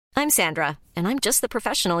I'm Sandra, and I'm just the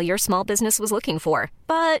professional your small business was looking for.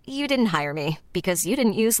 But you didn't hire me because you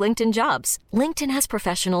didn't use LinkedIn Jobs. LinkedIn has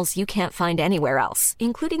professionals you can't find anywhere else,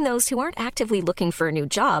 including those who aren't actively looking for a new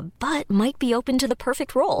job, but might be open to the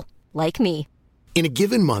perfect role, like me. In a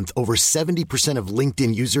given month, over 70% of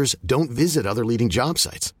LinkedIn users don't visit other leading job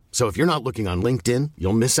sites. So if you're not looking on LinkedIn,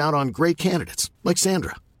 you'll miss out on great candidates like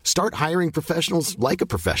Sandra. Start hiring professionals like a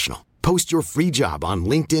professional. Post your free job on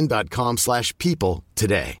linkedin.com/people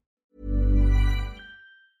today.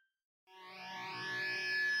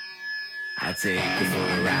 I take you for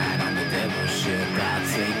a ride on the devil's ship. I'll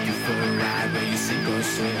take you for a ride where you sink or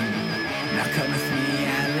swim. Now come with me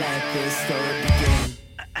and let this story begin.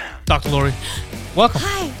 Dr. Laurie, welcome.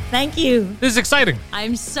 Hi, thank you. This is exciting.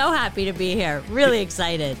 I'm so happy to be here. Really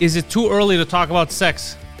excited. Is it too early to talk about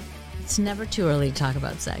sex? It's never too early to talk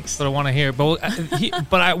about sex. But I want to hear. What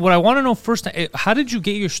I want to know first, how did you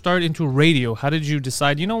get your start into radio? How did you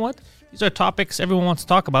decide, you know what? These are topics everyone wants to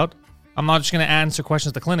talk about. I'm not just going to answer questions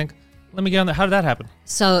at the clinic. Let me get on that. How did that happen?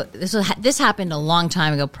 So this happened a long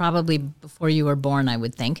time ago, probably before you were born, I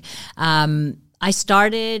would think. I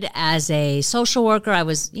started as a social worker. I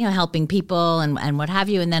was, helping people and what have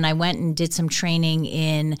you. And then I went and did some training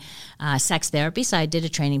in sex therapy. So I did a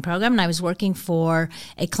training program, and I was working for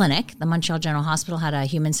a clinic. The Montreal General Hospital had a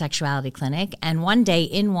human sexuality clinic. And one day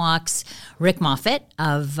in walks Rick Moffat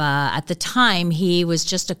at the time, he was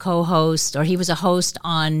just a co-host, or he was a host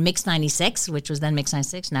on Mix 96, which was then Mix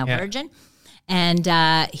 96, now Virgin. And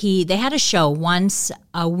they had a show once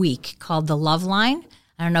a week called The Love Line.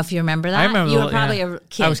 I don't know if you remember that. I remember. You were probably a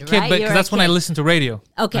kid, I was a kid, right? but because that's when I listened to radio.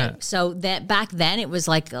 Okay, so that back then it was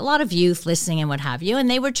like a lot of youth listening and what have you, and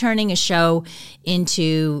they were turning a show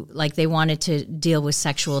into like they wanted to deal with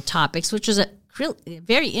sexual topics, which was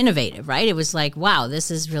very innovative, right? It was like, wow, this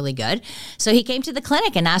is really good. So he came to the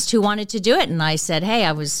clinic and asked who wanted to do it, and I said, hey,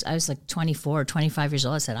 I was like 24 or 25 years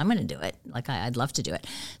old. I said, I'm going to do it. Like I'd love to do it.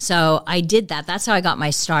 So I did that. That's how I got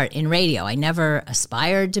my start in radio. I never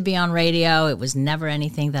aspired to be on radio. It was never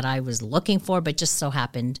anything that I was looking for, but just so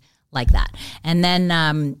happened like that. And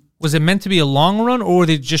then was it meant to be a long run, or were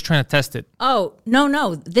they just trying to test it? Oh,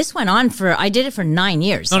 no. This went on I did it for 9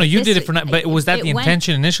 years. No, you did it for 9, but was that the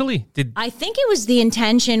intention initially? I think it was the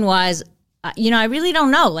intention was, I really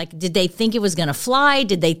don't know. Like, did they think it was going to fly?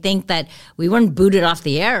 Did they think that we weren't booted off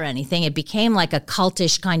the air or anything? It became like a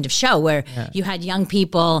cultish kind of show where you had young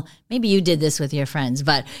people, maybe you did this with your friends,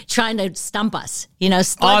 but trying to stump us, let's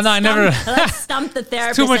stump the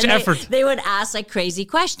therapist. Too much effort. They would ask like crazy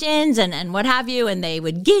questions and what have you, and they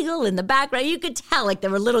would giggle in the background. You could tell like there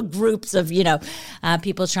were little groups of,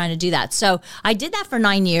 people trying to do that. So I did that for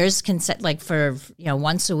 9 years, like for,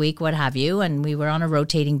 once a week, what have you. And we were on a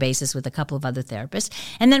rotating basis with a couple of other therapists.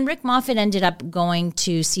 And then Rick Moffat ended up going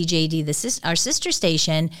to CJD, our sister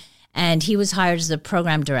station, and he was hired as the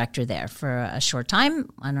program director there for a short time.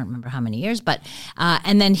 I don't remember how many years, but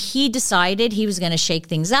and then he decided he was going to shake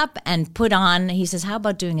things up and put on, he says, how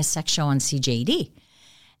about doing a sex show on CJD?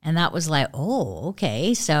 And that was like, oh,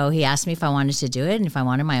 okay. So he asked me if I wanted to do it and if I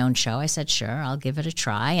wanted my own show. I said, sure, I'll give it a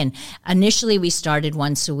try. And initially we started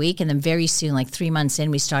once a week, and then very soon, like 3 months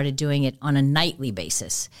in, we started doing it on a nightly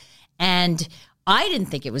basis. And I didn't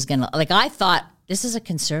think it was going to, I thought, this is a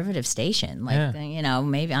conservative station.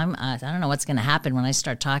 Maybe I don't know what's going to happen when I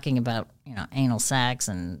start talking about, anal sex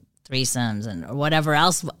and threesomes and whatever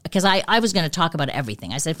else. Because I was going to talk about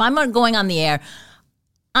everything. I said, if I'm going on the air,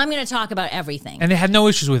 I'm going to talk about everything. And they had no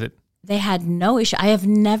issues with it. They had no issue. I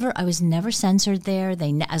was never censored there.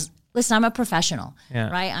 Listen, I'm a professional,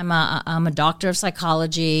 right? I'm a doctor of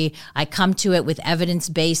psychology. I come to it with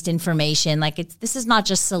evidence-based information. This is not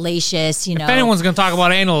just salacious, If anyone's going to talk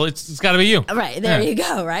about anal, it's got to be you. Right, there you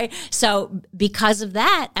go, right? So because of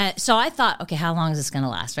that, so I thought, okay, how long is this going to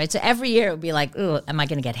last, right? So every year it would be like, ooh, am I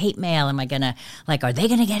going to get hate mail? Am I going to, are they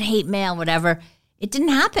going to get hate mail, whatever? It didn't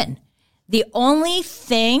happen. The only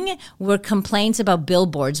thing were complaints about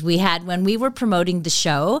billboards. We had, when we were promoting the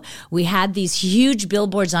show, we had these huge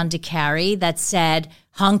billboards on DeCarry that said,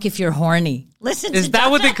 honk if you're horny. Listen, is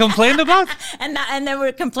that what they complained about? and they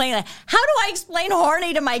were complaining, how do I explain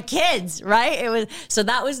horny to my kids, right? So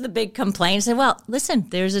that was the big complaint. I said, well, listen,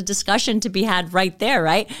 there's a discussion to be had right there,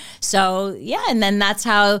 right? So, yeah, and then that's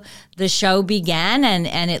how the show began,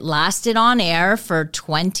 and it lasted on air for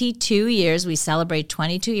 22 years. We celebrate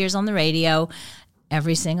 22 years on the radio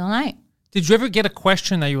every single night. Did you ever get a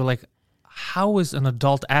question that you were like, how is an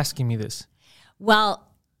adult asking me this? Well,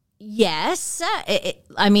 yes.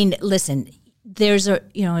 Listen, there's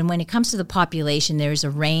and when it comes to the population, there's a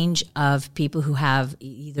range of people who have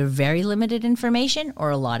either very limited information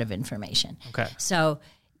or a lot of information. Okay. So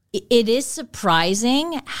It is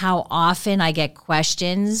surprising how often I get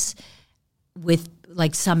questions with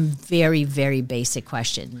like some very, very basic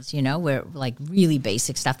questions, where like really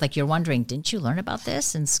basic stuff. Like you're wondering, didn't you learn about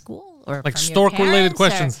this in school? Or like stork-related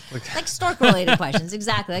questions. Like stork-related questions,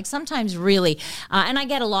 exactly. Like sometimes really, and I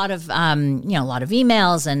get a lot of, a lot of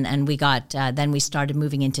emails, and we got, then we started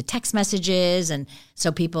moving into text messages, and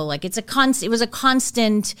so people like it was a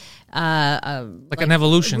constant, like an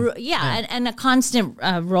evolution, and a constant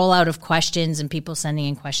rollout of questions and people sending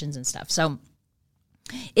in questions and stuff. So.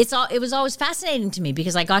 It was always fascinating to me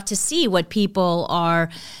because I got to see what people are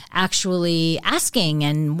actually asking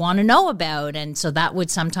and want to know about. And so that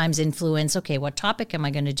would sometimes influence, okay, what topic am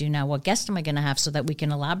I going to do now? What guest am I going to have so that we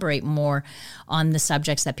can elaborate more on the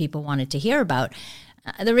subjects that people wanted to hear about?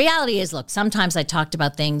 The reality is, look, sometimes I talked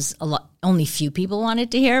about things only few people wanted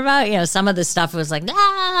to hear about. Some of the stuff was like,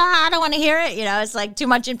 I don't want to hear it. It's like too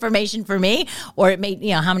much information for me. Or it made,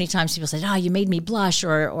 how many times people said, oh, you made me blush,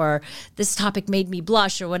 or this topic made me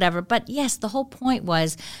blush, or whatever. But yes, the whole point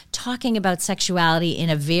was talking about sexuality in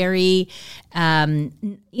a very, kind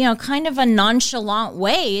of a nonchalant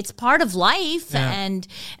way. It's part of life, and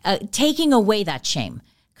taking away that shame.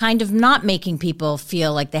 Kind of not making people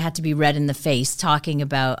feel like they had to be red in the face talking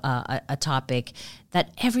about a topic that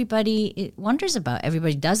everybody wonders about.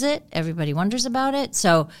 Everybody does it. Everybody wonders about it.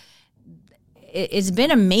 So it's been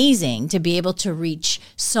amazing to be able to reach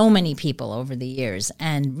so many people over the years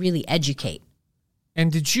and really educate.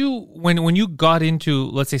 And did you, when you got into,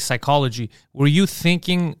 let's say, psychology, were you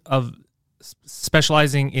thinking of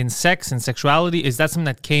specializing in sex and sexuality? Is that something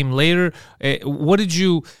that came later?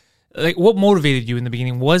 What motivated you in the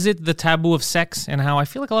beginning? Was it the taboo of sex and how I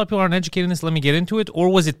feel like a lot of people aren't educated in this, let me get into it? Or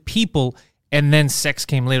was it people and then sex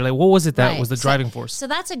came later? Like, what was it that was the driving force? So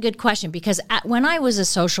that's a good question because when I was a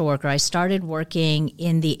social worker, I started working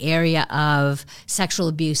in the area of sexual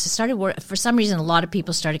abuse. For some reason, a lot of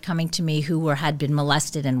people started coming to me who had been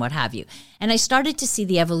molested and what have you. And I started to see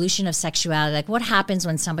the evolution of sexuality, like what happens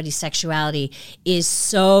when somebody's sexuality is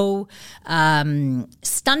so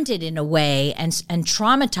stunted in a way and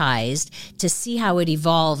traumatized, to see how it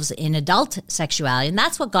evolves in adult sexuality. And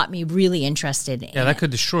that's what got me really interested in it. That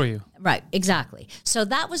could destroy you. Right, exactly. So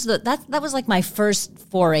that was that was like my first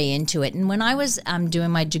foray into it. And when I was doing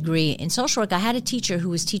my degree in social work, I had a teacher who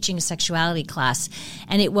was teaching a sexuality class,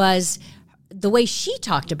 and it was the way she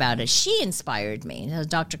talked about it. She inspired me.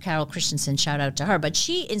 Dr. Carol Christensen, shout out to her, but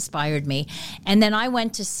she inspired me. And then I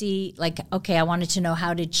went to see, I wanted to know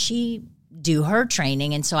how did she do her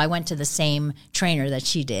training, and so I went to the same trainer that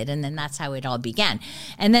she did, and then that's how it all began.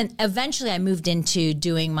 And then eventually I moved into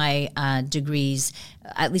doing my degrees,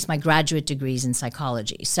 at least my graduate degrees in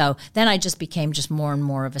psychology. So then I just became just more and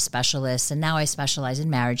more of a specialist, and now I specialize in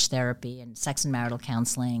marriage therapy and sex and marital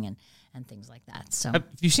counseling and things like that. So have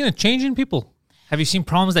you seen a change in people? Have you seen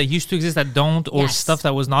problems that used to exist that don't, or stuff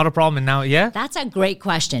that was not a problem and now, That's a great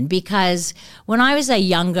question, because when I was a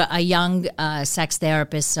young sex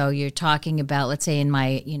therapist, so you're talking about, let's say in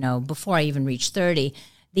my, before I even reached 30,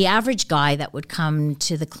 the average guy that would come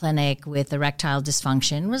to the clinic with erectile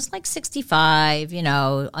dysfunction was like 65,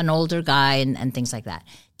 an older guy and things like that.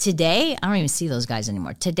 Today, I don't even see those guys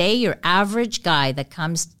anymore. Today, your average guy that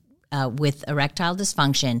comes with erectile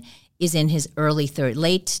dysfunction is in his late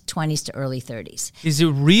 20s to early 30s. Is it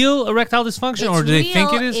real erectile dysfunction, or do they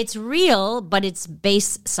think it is? It's real, but it's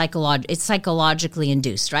it's psychologically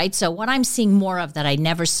induced, right? So what I'm seeing more of that I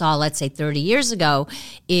never saw, let's say 30 years ago,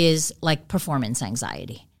 is like performance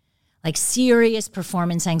anxiety, like serious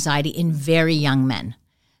performance anxiety in very young men.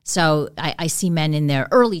 So I see men in their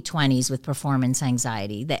early 20s with performance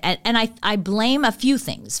anxiety. And I blame a few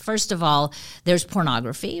things. First of all, there's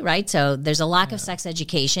pornography, right? So there's a lack of sex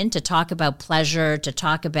education to talk about pleasure, to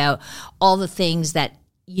talk about all the things that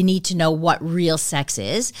you need to know what real sex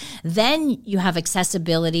is. Then you have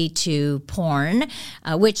accessibility to porn,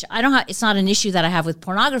 which it's not an issue that I have with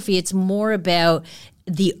pornography. It's more about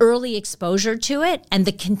the early exposure to it and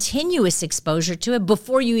the continuous exposure to it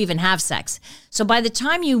before you even have sex. So by the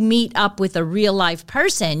time you meet up with a real life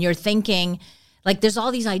person, you're thinking, like, there's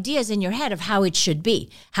all these ideas in your head of how it should be,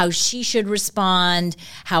 how she should respond,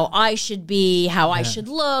 how I should be, how I should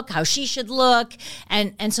look, how she should look.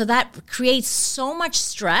 And so that creates so much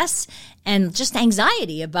stress and just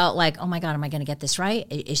anxiety about, like, oh my God, am I going to get this right?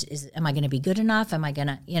 Am I going to be good enough? Am I going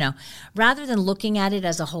to, rather than looking at it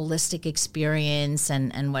as a holistic experience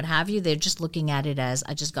and what have you, they're just looking at it as,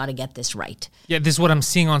 I just got to get this right. Yeah, this is what I'm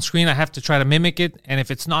seeing on screen. I have to try to mimic it. And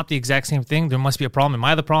if it's not the exact same thing, there must be a problem. Am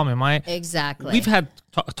I the problem? Exactly. We've had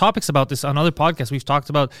topics about this on other podcasts. We've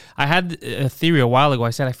talked about, I had a theory a while ago.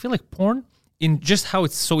 I said, I feel like porn, in just how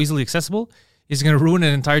it's so easily accessible, is going to ruin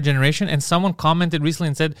an entire generation. And someone commented recently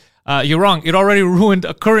and said, you're wrong. It already ruined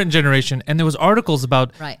a current generation. And there was articles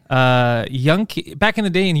about young kids. Back in the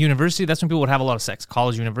day in university, that's when people would have a lot of sex,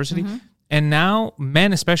 college, university. And now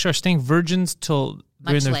men especially are staying virgins till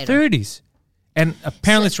they're in their 30s. And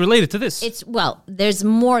apparently it's related to this. There's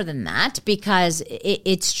more than that because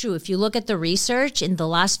it's true. If you look at the research, in the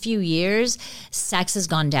last few years, sex has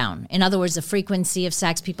gone down. In other words, the frequency of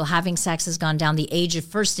sex, people having sex has gone down. The age of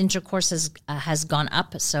first intercourse has gone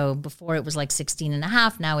up. So before it was like 16 and a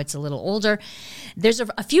half. Now it's a little older. There's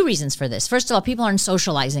a few reasons for this. First of all, people aren't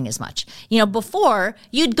socializing as much. Before,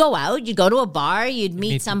 you'd go out, you'd go to a bar, you'd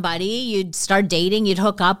meet somebody, you'd start dating, you'd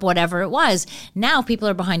hook up, whatever it was. Now people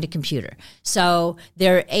are behind a computer. So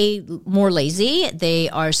they're more lazy. They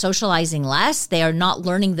are socializing less. They are not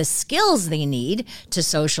learning the skills they need to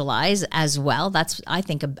socialize as well. That's, I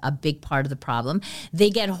think, a big part of the problem.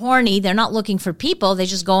 They get horny. They're not looking for people. They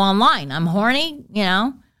just go online. I'm horny,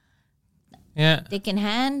 Yeah. Dick in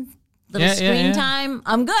hand. Little screen time,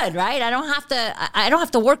 I'm good, right? I don't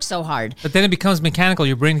have to work so hard. But then it becomes mechanical.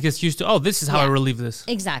 Your brain gets used to, this is how I relieve this.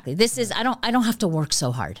 Exactly. This is I don't have to work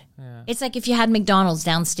so hard. Yeah. It's like if you had McDonald's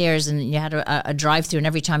downstairs and you had a drive-through, and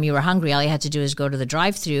every time you were hungry, all you had to do is go to the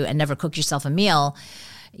drive-through and never cook yourself a meal.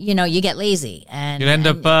 You get lazy and you end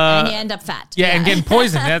up fat. Yeah, and getting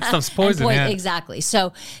poisoned. That stuff's poison. Exactly.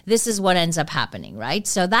 So this is what ends up happening, right?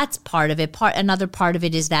 So that's part of it. Another part of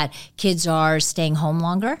it is that kids are staying home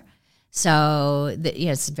longer. So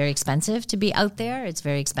it's very expensive to be out there. It's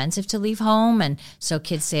very expensive to leave home. And so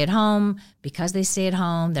kids stay at home. Because they stay at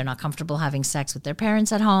home, they're not comfortable having sex with their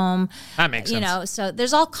parents at home. That makes sense. So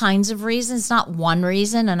there's all kinds of reasons. It's not one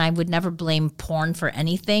reason. And I would never blame porn for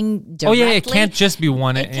anything directly. It can't just be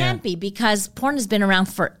one. It can't be because porn has been around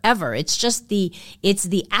forever. It's just the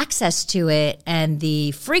access to it and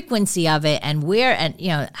the frequency of it and where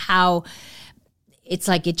and, how... It's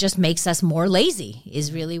like it just makes us more lazy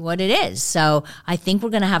is really what it is. So I think we're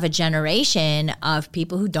going to have a generation of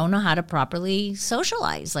people who don't know how to properly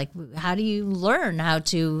socialize. Like, how do you learn how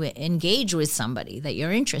to engage with somebody that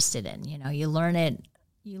you're interested in? You learn it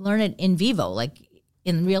in vivo, like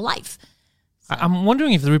in real life. So. I'm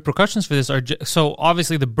wondering if the repercussions for this are so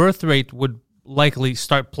obviously the birth rate would likely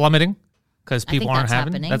start plummeting because people aren't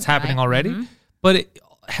having. That's happening already. Mm-hmm. But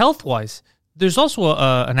health-wise, there's also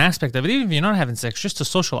an aspect of it, even if you're not having sex, just to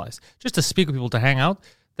socialize, just to speak with people, to hang out,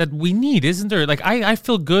 that we need, isn't there? Like, I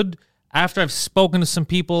feel good after I've spoken to some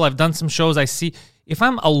people, I've done some shows, I see, if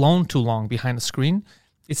I'm alone too long behind the screen,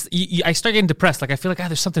 I start getting depressed. Like, I feel like,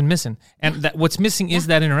 there's something missing. And that what's missing is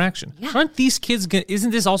that interaction. Yeah. Aren't these kids,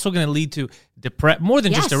 isn't this also going to lead to more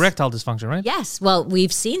than just erectile dysfunction, right? Yes. Well,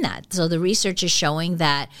 we've seen that. So the research is showing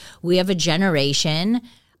that we have a generation,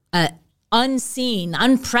 unseen,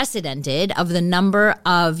 unprecedented of the number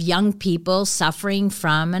of young people suffering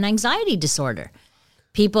from an anxiety disorder.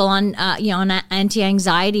 People on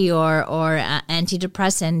anti-anxiety or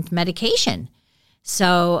antidepressant medication.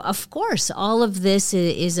 So, of course, all of this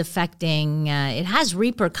is affecting, it has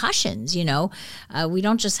repercussions, We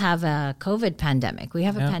don't just have a COVID pandemic. We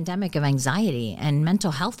have a pandemic of anxiety and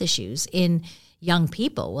mental health issues in young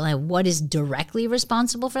people. Well, what is directly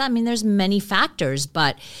responsible for that? I mean, there's many factors,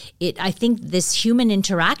 but I think this human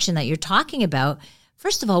interaction that you're talking about,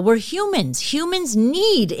 first of all, we're humans. Humans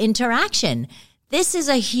need interaction. This is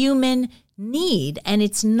a human need, and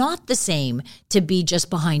it's not the same to be just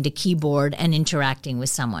behind a keyboard and interacting with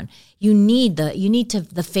someone. You need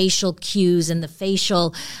the facial cues and the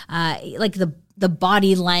facial, the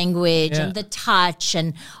body language and the touch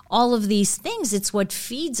and all of these things. It's what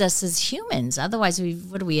feeds us as humans. Otherwise,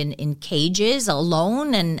 what are we in cages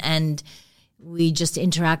alone and we just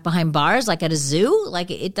interact behind bars like at a zoo? Like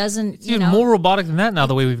it doesn't. It's even more robotic than that now.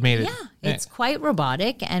 The way we've made it. Yeah, it's quite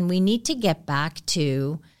robotic, and we need to get back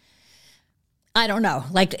to. I don't know,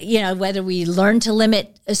 whether we learn to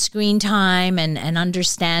limit a screen time and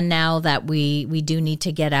understand now that we do need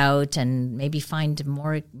to get out and maybe find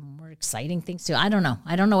more exciting things too. I don't know.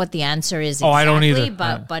 I don't know what the answer is exactly, I don't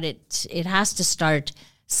either. But it has to start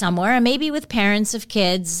somewhere, and maybe with parents of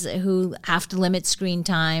kids who have to limit screen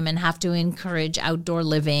time and have to encourage outdoor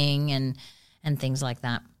living and things like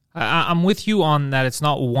that. I'm with you on that. It's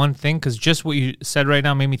not one thing, because just what you said right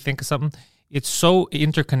now made me think of something. It's so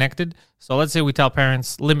interconnected. So let's say we tell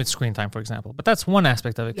parents limit screen time, for example. But that's one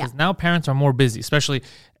aspect of it, because now parents are more busy, especially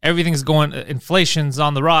everything's going, inflation's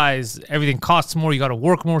on the rise, everything costs more, you got to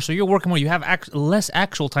work more. So you're working more, you have less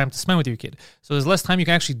actual time to spend with your kid. So there's less time you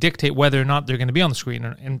can actually dictate whether or not they're going to be on the screen,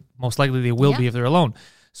 and most likely they will be if they're alone.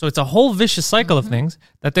 So it's a whole vicious cycle of things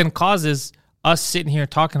that then causes us sitting here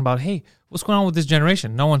talking about, hey, what's going on with this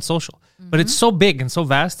generation? No one's social. but it's so big and so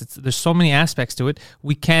vast. There's so many aspects to it.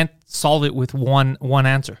 We can't solve it with one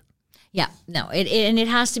answer. Yeah, no, it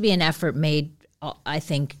has to be an effort made, I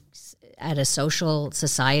think, at a social,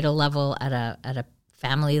 societal level, at a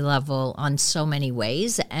family level, on so many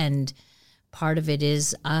ways. And part of it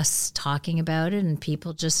is us talking about it and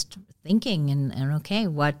people just thinking and okay,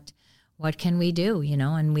 what can we do,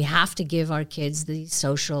 and we have to give our kids these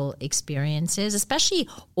social experiences, especially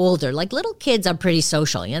older. Like little kids are pretty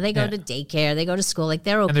social. They go to daycare, they go to school, like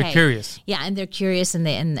they're okay. And they're curious. Yeah, and they're curious and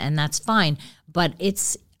that's fine. But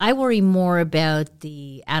I worry more about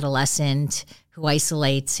the adolescent who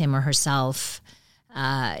isolates him or herself,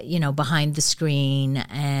 behind the screen,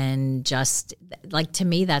 and just like, to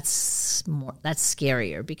me, that's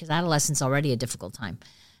scarier, because adolescence already a difficult time.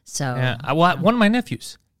 So one of my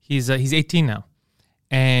nephews, he's 18 now,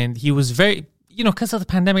 and he was very, because of the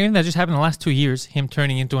pandemic, everything that just happened in the last 2 years, him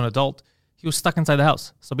turning into an adult, he was stuck inside the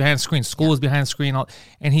house. So behind the screen, school was behind the screen,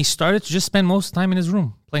 and he started to just spend most of the time in his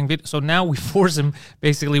room playing video. So now we force him,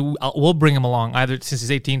 basically, we'll bring him along, either since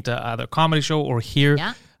he's 18, to either a comedy show or here.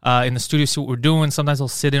 Yeah. In the studio, see what we're doing. Sometimes he'll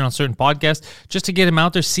sit in on certain podcasts just to get him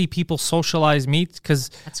out there, see people, socialize, meet. Because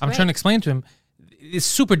I'm trying to explain to him, it's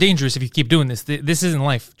super dangerous if you keep doing this. This isn't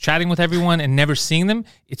life. Chatting with everyone and never seeing them,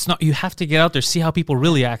 it's not. You have to get out there, see how people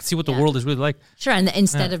really act, see what the world is really like. Sure, and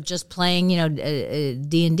instead of just playing,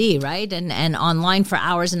 D&D, right, and online for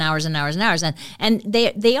hours and hours and hours and hours, and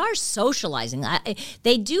they are socializing.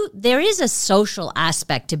 There is a social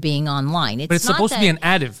aspect to being online. But it's supposed to be an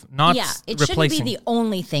additive, not it replacing. Shouldn't be the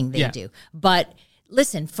only thing they do, but.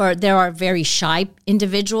 Listen, there are very shy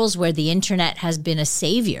individuals where the internet has been a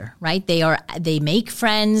savior, right? They make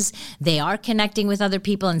friends, they are connecting with other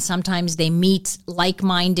people, and sometimes they meet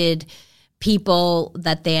like-minded people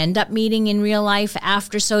that they end up meeting in real life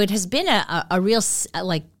after. So it has been a real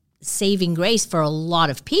saving grace for a lot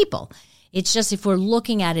of people. It's just, if we're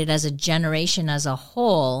looking at it as a generation as a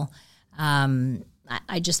whole,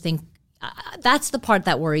 I just think that's the part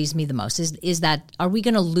that worries me the most, is that, are we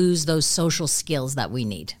going to lose those social skills that we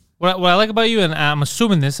need? What I like about you, and I'm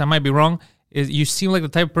assuming this, I might be wrong, is you seem like the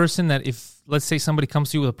type of person that if, let's say, somebody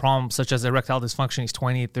comes to you with a problem such as erectile dysfunction, he's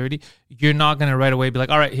 28, 30, you're not going to right away be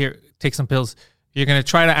like, all right, here, take some pills. You're going to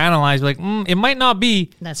try to analyze, like, it might not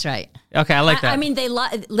be. That's right. Okay, I like that. I mean,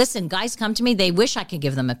 listen, guys come to me, they wish I could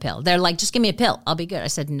give them a pill. They're like, just give me a pill, I'll be good. I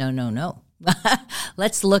said, no.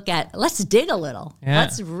 Let's dig a little. Yeah.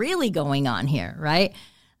 What's really going on here, right?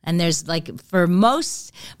 And there's for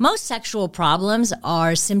most sexual problems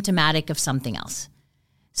are symptomatic of something else.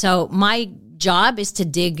 So my job is to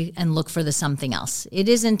dig and look for the something else. It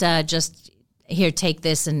isn't just, here, take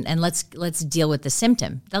this and let's deal with the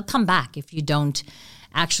symptom. They'll come back if you don't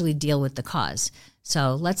actually deal with the cause.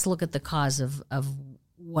 So let's look at the cause of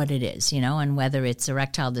what it is, and whether it's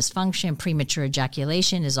erectile dysfunction. Premature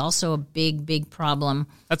ejaculation is also a big problem.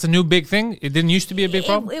 That's a new big thing? It didn't used to be a big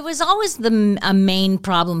problem? It was always a main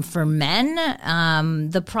problem for men.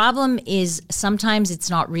 The problem is sometimes it's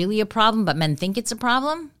not really a problem, but men think it's a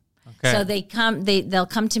problem. Okay. So they'll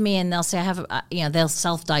come to me and they'll say, I have, they'll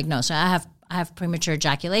self-diagnose. I have premature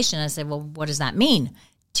ejaculation. I say, well, what does that mean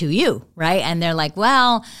to you, right? And they're like,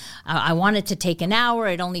 well, I want it to take an hour.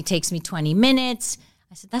 It only takes me 20 minutes.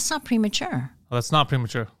 I said, that's not premature. Well, that's not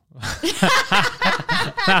premature.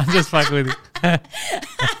 I'm just fucking with you.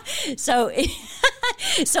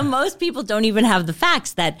 So most people don't even have the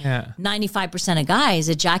facts that 95% of guys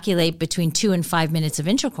ejaculate between 2 and 5 minutes of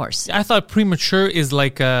intercourse. I thought premature is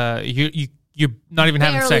like you're not even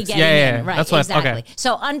having sex. Yeah. Right, that's what exactly. Okay.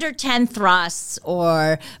 So under 10 thrusts,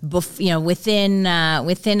 or within a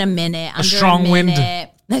minute, under strong a minute. Wind.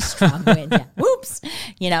 A strong wind, yeah. Whoops.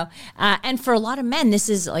 And for a lot of men, this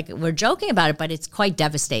is we're joking about it, but it's quite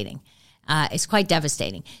devastating. It's quite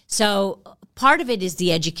devastating. So part of it is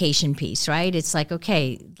the education piece, right? It's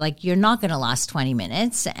okay, you're not going to last 20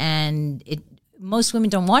 minutes, and most women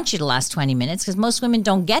don't want you to last 20 minutes, because most women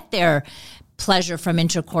don't get their pleasure from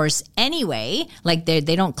intercourse anyway.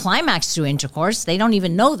 They don't climax through intercourse. They don't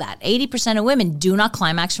even know that. 80% of women do not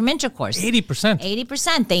climax from intercourse.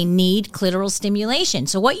 80%. They need clitoral stimulation.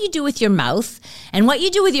 So what you do with your mouth and what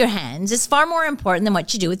you do with your hands is far more important than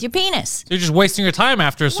what you do with your penis. You're just wasting your time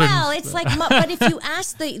after a certain... Well, it's but if you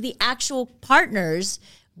ask the actual partners,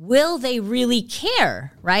 will they really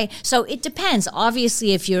care, right? So it depends.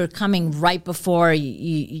 Obviously, if you're coming right before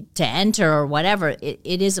you to enter or whatever,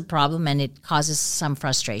 it is a problem and it causes some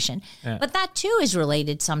frustration. Yeah. But that too is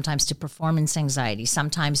related sometimes to performance anxiety,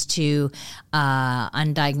 sometimes to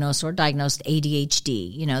undiagnosed or diagnosed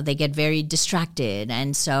ADHD. You know, they get very distracted.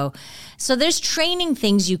 And so there's training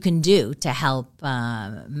things you can do to help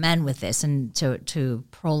men with this and to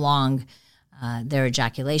prolong their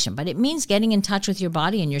ejaculation. But it means getting in touch with your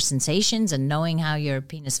body and your sensations and knowing how your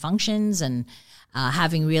penis functions and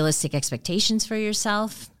having realistic expectations for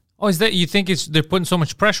yourself. Oh, is that, you think they're putting so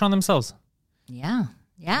much pressure on themselves? Yeah.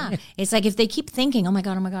 It's like if they keep thinking, oh my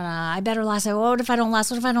God, I better last. What if I don't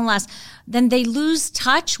last? Then they lose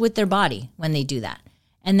touch with their body when they do that.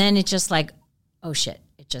 And then it's just like, oh shit,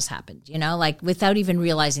 it just happened, you know, like without even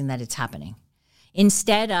realizing that it's happening.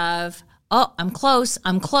 Instead of, oh, I'm close.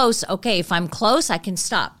 Okay, if I'm close, I can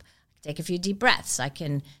stop. Take a few deep breaths. I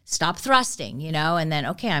can stop thrusting, you know, and then,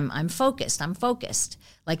 okay, I'm focused.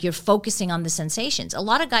 Like you're focusing on the sensations. A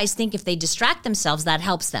lot of guys think if they distract themselves, that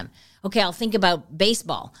helps them. Okay, I'll think about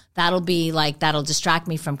baseball. That'll distract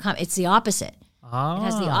me from It's the opposite. It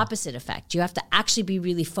has the opposite effect. You have to actually be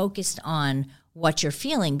really focused on what you're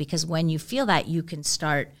feeling, because when you feel that, you can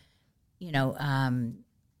start, you know,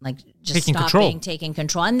 like just taking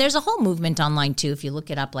control. And there's a whole movement online too. If you look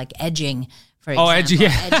it up, like edging, for example.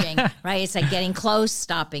 Edging, right? It's like getting close,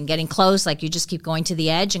 stopping, getting close. Like you just keep going to the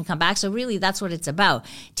edge and come back. So really that's what it's about.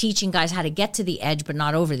 Teaching guys how to get to the edge, but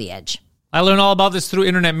not over the edge. I learned all about this through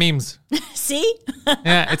internet memes. See?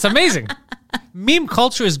 Yeah, it's amazing. Meme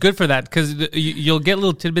culture is good for that, because you'll get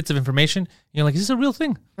little tidbits of information. You're like, is this a real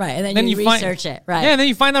thing? Right. And then you research it. Right. Yeah, and then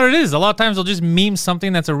you find out it is. A lot of times they'll just meme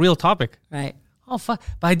something that's a real topic. Right. Oh, fuck.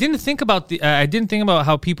 But I didn't think about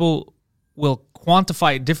how people will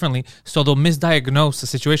quantify it differently, so they'll misdiagnose the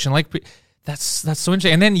situation. Like, that's so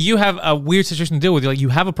interesting. And then you have a weird situation to deal with. Like, you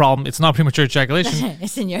have a problem. It's not premature ejaculation.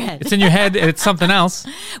 It's in your head. It's in your head. It's something else.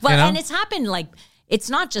 Well, you know? And it's happened, like, it's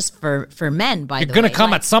not just for men, by the way. You're going to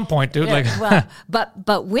come at some point, dude. Well,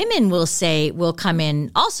 but women will come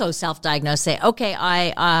in also self-diagnosed, say, okay,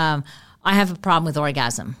 I have a problem with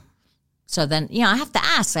orgasm. So then, you know, I have to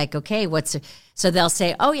ask, like, okay, so they'll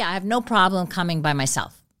say, oh yeah, I have no problem coming by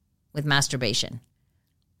myself with masturbation.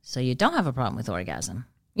 So you don't have a problem with orgasm.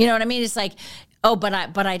 You know what I mean? It's like, oh, but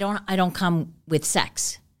I don't come with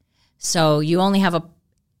sex. So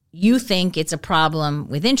you think it's a problem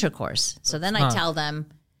with intercourse. So then I tell them,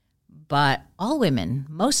 but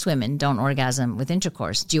most women don't orgasm with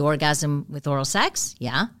intercourse. Do you orgasm with oral sex?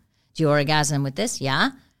 Yeah. Do you orgasm with this?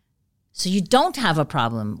 Yeah. So you don't have a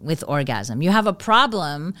problem with orgasm. You have a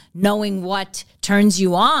problem knowing what turns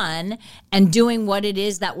you on and doing what it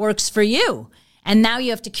is that works for you. And now you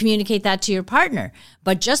have to communicate that to your partner.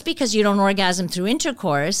 But just because you don't orgasm through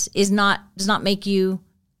intercourse does not make you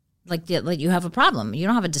like you have a problem. You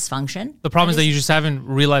don't have a dysfunction. The problem is that you just haven't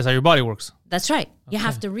realized how your body works. That's right. Okay. You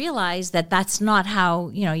have to realize that that's not how,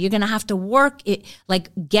 you know, you're going to have to work it, like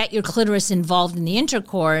get your clitoris involved in the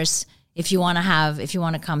intercourse if you want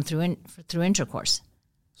to come through intercourse.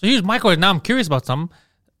 So here's my question. Now I'm curious about something.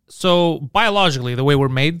 So biologically, the way we're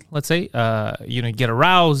made, let's say, you get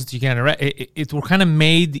aroused, we're kind of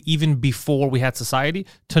made even before we had society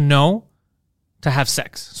to have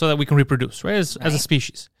sex so that we can reproduce, right? As a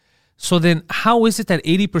species. So then how is it that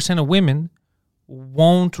 80% of women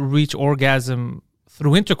won't reach orgasm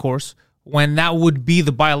through intercourse when that would be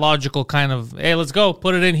the biological kind of, hey, let's go,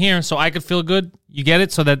 put it in here so I could feel good. You get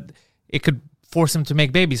it? So that it could force them to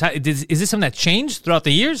make babies. Is this something that changed throughout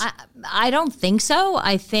the years? I don't think so.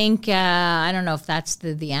 I think, I don't know if that's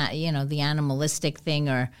the animalistic thing,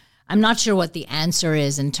 or I'm not sure what the answer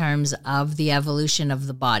is in terms of the evolution of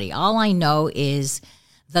the body. All I know is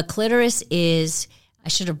the clitoris is, I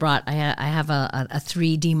should have brought, I have a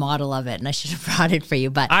 3D model of it, and I should have brought it for you.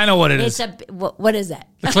 But I know what it is. What is it?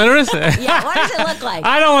 The clitoris? Yeah, what does it look like?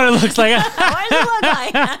 I know what it looks like. What does it look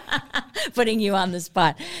like? Putting you on the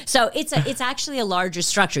spot. So it's actually a larger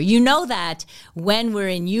structure. You know that when we're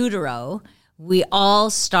in utero, we all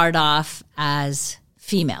start off as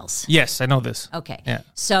females. Yes, I know this. Okay. Yeah.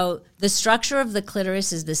 So the structure of the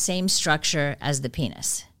clitoris is the same structure as the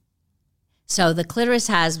penis. So the clitoris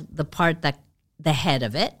has the head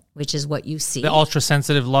of it, which is what you see. The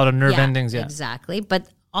ultra-sensitive, a lot of nerve endings, yeah. Exactly. But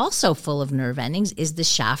also full of nerve endings is the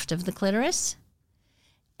shaft of the clitoris.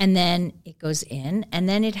 And then it goes in, and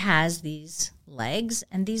then it has these legs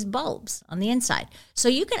and these bulbs on the inside. So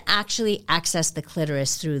you can actually access the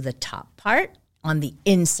clitoris through the top part, on the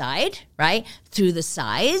inside, right? Through the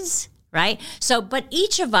sides, right? So, but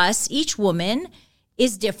each of us, each woman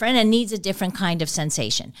is different and needs a different kind of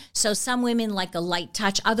sensation. So some women like a light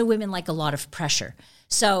touch, other women like a lot of pressure.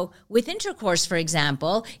 So with intercourse, for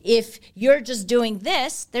example, if you're just doing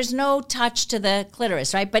this, there's no touch to the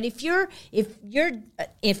clitoris, right? But if you're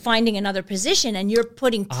finding another position and you're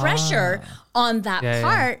putting pressure on that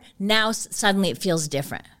part, now suddenly it feels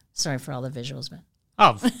different. Sorry for all the visuals, man.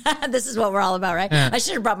 Oh, this is what we're all about, right? I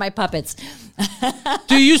should have brought my puppets.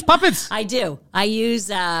 do you use puppets? I do. I use.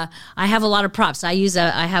 I have a lot of props. I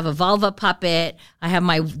have a vulva puppet. I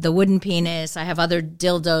have the wooden penis. I have other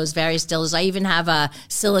dildos, various dildos. I even have a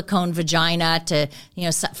silicone vagina to,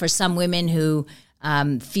 for some women who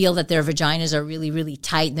feel that their vaginas are really, really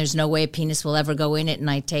tight and there's no way a penis will ever go in it, and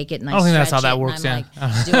I take it and I don't think that's how that works.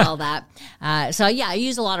 Do all that. So I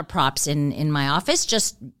use a lot of props in my office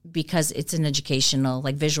just because it's an educational,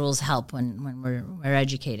 like visuals help when we're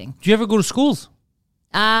educating. Do you ever go to schools?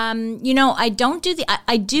 I don't do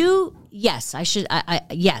I do. Yes, I should.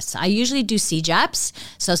 Yes, I usually do CJAPs.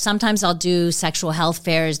 So sometimes I'll do sexual health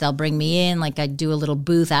fairs. They'll bring me in, like I do a little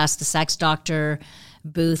booth, ask the sex doctor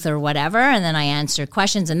booth or whatever, and then I answer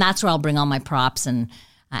questions, and that's where I'll bring all my props and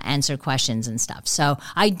answer questions and stuff. So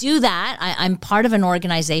I do that. I'm part of an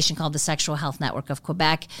organization called the Sexual Health Network of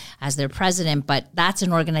Quebec as their president, but that's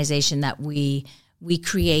an organization that we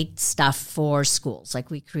create stuff for schools. Like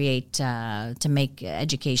we create to make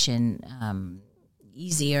education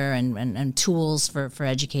easier and tools for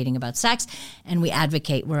educating about sex, and we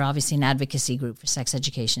advocate. We're obviously an advocacy group for sex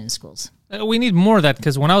education in schools. We need more of that,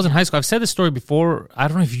 because when I was in high school, I've said this story before, I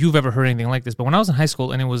don't know if you've ever heard anything like this, but when I was in high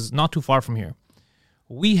school, and it was not too far from here,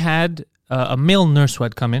 we had a male nurse who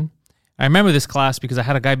had come in. I remember this class because I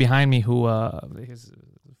had a guy behind me who he's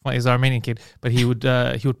an Armenian kid, but he was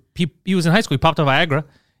in high school, he popped a Viagra,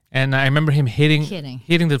 and I remember him hitting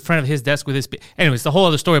the front of his desk with his... Anyways, the whole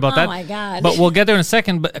other story about that. Oh, my God. But we'll get there in a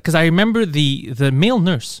second, because I remember the male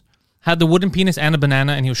nurse had the wooden penis and a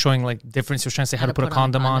banana, and he was showing like difference. He was trying to say how to put a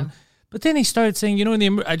condom on. But then he started saying,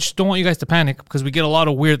 I just don't want you guys to panic, because we get a lot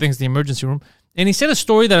of weird things in the emergency room. And he said a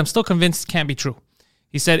story that I'm still convinced can't be true.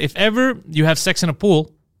 He said, if ever you have sex in a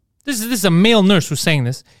pool, this is a male nurse who's saying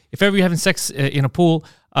this. If ever you're having sex in a pool,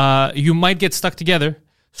 you might get stuck together.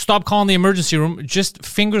 Stop calling the emergency room. Just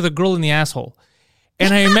finger the girl in the asshole.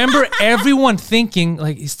 And I remember everyone thinking,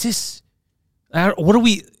 like, is this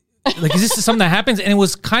something that happens? And it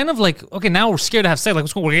was kind of like, okay, now we're scared to have sex. Like,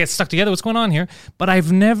 we're going to get stuck together. What's going on here? But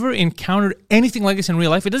I've never encountered anything like this in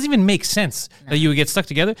real life. It doesn't even make sense that you would get stuck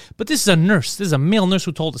together. But this is a nurse. This is a male nurse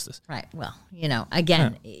who told us this. Right. Well,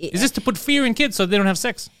 again. Is this to put fear in kids so they don't have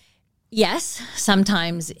sex? Yes,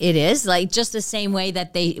 sometimes it is. Like just the same way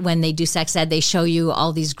that when they do sex ed, they show you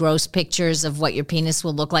all these gross pictures of what your penis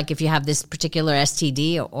will look like if you have this particular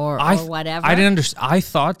STD or whatever. I didn't understand. I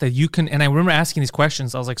thought that you can, and I remember asking these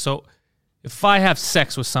questions. I was like, so if I have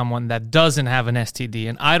sex with someone that doesn't have an STD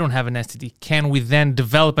and I don't have an STD, can we then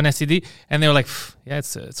develop an STD? And they were like, yeah,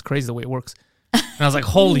 it's crazy the way it works. And I was like,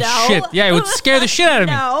 holy shit. Yeah, it would scare the shit out of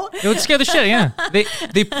me. It would scare the shit, yeah.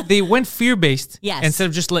 They went fear-based instead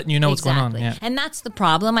of just letting you know what's going on. Yeah. And that's the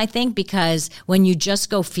problem, I think, because when you just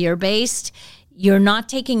go fear-based, you're not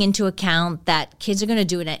taking into account that kids are going to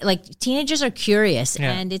do it. Like, teenagers are curious,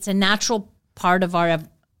 and it's a natural part of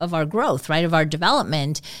our growth, right, of our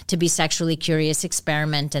development to be sexually curious,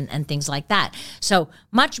 experiment, and things like that. So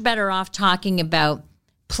much better off talking about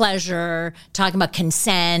pleasure, talking about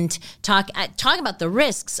consent, talking about the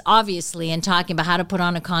risks, obviously, and talking about how to put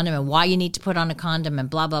on a condom and why you need to put on a condom and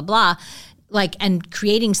blah, blah, blah. Like, and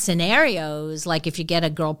creating scenarios, like if you get a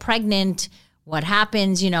girl pregnant, what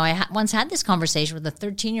happens? I once had this conversation with a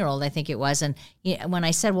 13-year-old, I think it was, and when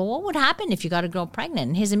I said, well, what would happen if you got a girl pregnant?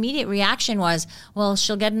 And his immediate reaction was, well,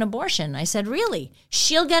 she'll get an abortion. I said, really?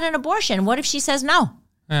 She'll get an abortion? What if she says no?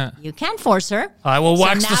 You can't force her. I will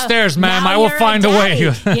wax the stairs, ma'am. I will find a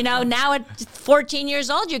way. Now at 14 years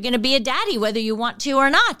old, you're going to be a daddy, whether you want to or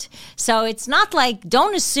not. So it's not like,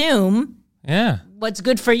 don't assume what's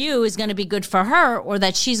good for you is going to be good for her, or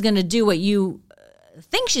that she's going to do what you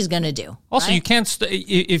think she's going to do. Also, right? You can't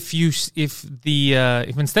if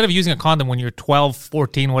instead of using a condom when you're 12,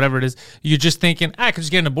 14, whatever it is, you're just thinking, I could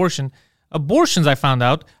just get an abortion. Abortions, I found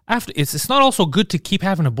out, after it's not also good to keep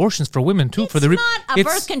having abortions for women too. It's not a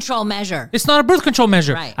birth control measure. It's not a birth control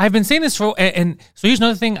measure. Right. I've been saying this and so here's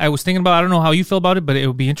another thing I was thinking about. I don't know how you feel about it, but it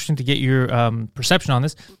would be interesting to get your perception on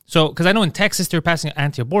this. So, because I know in Texas they're passing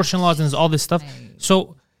anti-abortion laws and there's all this stuff.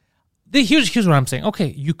 So here's what I'm saying.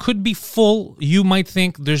 Okay, you could be full. You might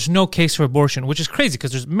think there's no case for abortion, which is crazy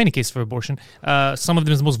because there's many cases for abortion. Some of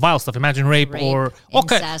them is the most vile stuff. Imagine rape or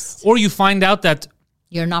incest. Or you find out that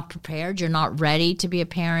You're not prepared. You're not ready to be a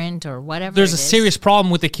parent or whatever. There's a serious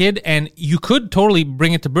problem with the kid, and you could totally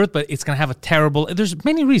bring it to birth, but it's going to have a terrible... There's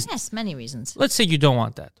many reasons. Yes, many reasons. Let's say you don't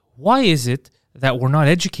want that. Why is it that we're not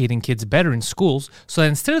educating kids better in schools so that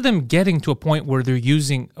instead of them getting to a point where they're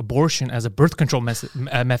using abortion as a birth control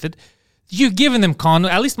method, you're giving them condoms?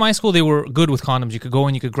 At least my school, they were good with condoms. You could go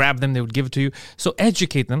in, you could grab them, they would give it to you. So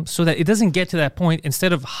educate them so that it doesn't get to that point.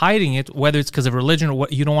 Instead of hiding it, whether it's because of religion or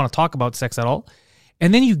what, you don't want to talk about sex at all.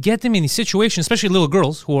 And then you get them in these situations, especially little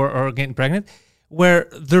girls who are getting pregnant, where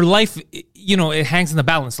their life, it hangs in the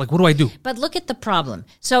balance. Like, what do I do? But look at the problem.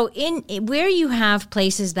 So where you have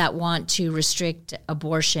places that want to restrict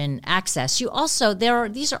abortion access,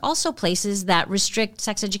 these are also places that restrict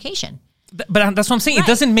sex education. But that's what I'm saying. Right. It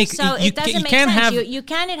doesn't make so you it doesn't make can't sense. have You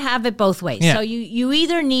can't have it both ways. Yeah. So you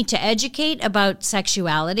either need to educate about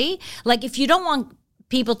sexuality. Like if you don't want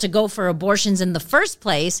people to go for abortions in the first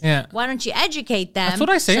place, why don't you educate them? That's what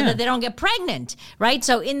I say, so that they don't get pregnant, right?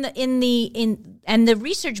 So and the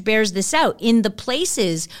research bears this out. In the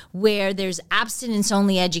places where there's abstinence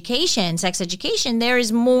only education, sex education, there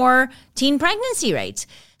is more teen pregnancy rates.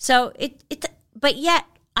 So but yet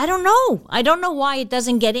I don't know. I don't know why it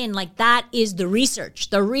doesn't get in. Like that is the research.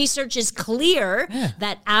 The research is clear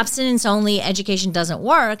that abstinence only education doesn't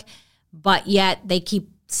work, but yet they keep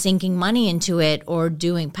sinking money into it or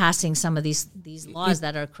passing some of these laws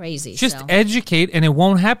that are crazy. Just educate and it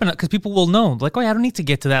won't happen because people will know. Like, I don't need to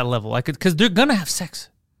get to that level. Because they're going to have sex.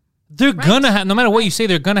 They're going to have, no matter what you say,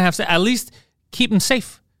 they're going to have sex. At least keep them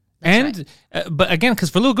safe. That's but again,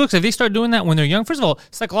 because for little girls, if they start doing that when they're young, first of all,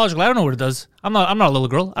 psychologically, I don't know what it does. I'm not a little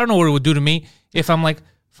girl. I don't know what it would do to me if I'm like,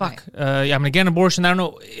 fuck, I'm going to get an abortion. I don't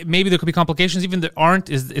know. Maybe there could be complications. Even if there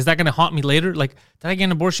aren't, is that going to haunt me later? Like, did I get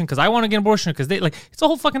an abortion because I want to get an abortion? Because it's a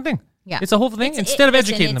whole fucking thing. Yeah. It's a whole thing. Instead of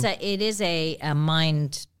educating them. It is a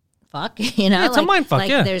mind fuck, Yeah, it's a mind fuck,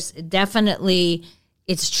 There's definitely,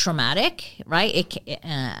 it's traumatic, right?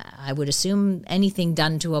 I would assume anything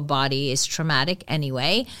done to a body is traumatic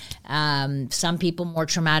anyway. Some people more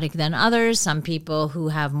traumatic than others. Some people who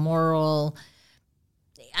have moral...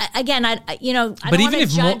 Again, I don't want to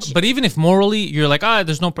judge. But even if morally you're like,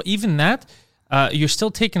 there's no, even that, you're still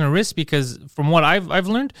taking a risk because from what I've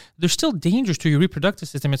learned, there's still dangers to your reproductive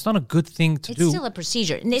system. It's not a good thing to do. It's still a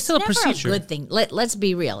procedure. And it's never a good thing. Let's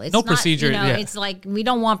be real. It's no procedure. It's like we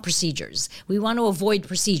don't want procedures. We want to avoid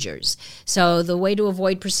procedures. So the way to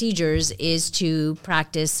avoid procedures is to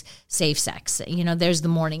practice safe sex. There's the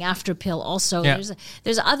morning after pill also. Yeah.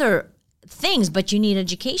 There's other things, but you need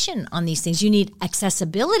education on these things. You need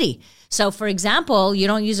accessibility. So, for example, you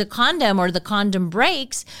don't use a condom or the condom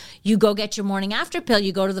breaks, you go get your morning after pill,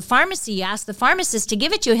 you go to the pharmacy, you ask the pharmacist to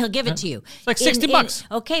give it to you, he'll give it to you. It's like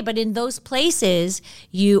 $60. Okay, but in those places,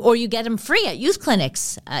 you get them free at youth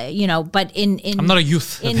clinics, but in I'm not a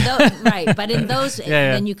youth. Right, but in those,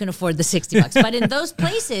 then you can afford the $60. But in those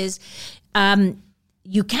places,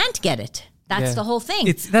 you can't get it. That's the whole thing.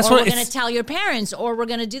 We're going to tell your parents, or we're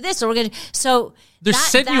going to do this, or we're going to. So they're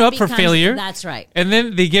setting you up for failure. That's right. And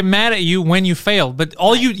then they get mad at you when you fail. But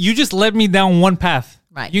you just led me down one path.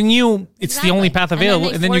 Right. You knew it's the only path available,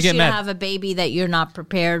 and then you get mad. To have a baby that you're not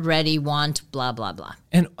prepared, ready, want, blah blah blah.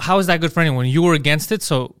 And how is that good for anyone? You were against it,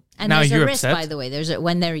 so now you're risk, upset. by the way.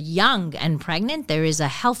 When they're young and pregnant, there is a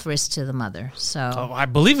health risk to the mother. So I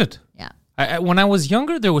believe it. Yeah. When I was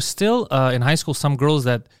younger, there was still in high school some girls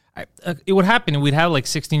that. It would happen, and we'd have like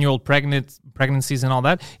 16-year-old pregnancies and all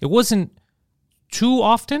that. It wasn't too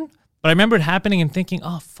often, but I remember it happening and thinking,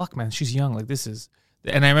 "Oh fuck, man, she's young. Like this is."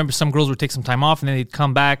 And I remember some girls would take some time off, and then they'd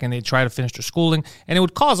come back and they'd try to finish their schooling, and it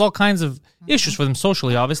would cause all kinds of issues for them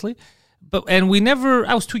socially, obviously.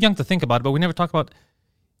 I was too young to think about it, but we never talked about.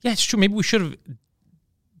 Yeah, it's true. Maybe we should have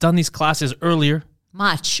done these classes earlier.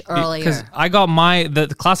 Much earlier. Because I got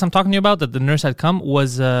the class I'm talking to you about that the nurse had come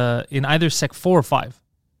was in either Sec 4 or 5.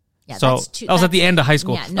 Yeah, so that was at the end of high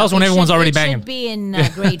school. Yeah, that was when everyone's already banging. It should be in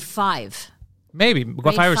grade 5. Maybe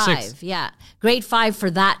go 5 or 6. Yeah, grade 5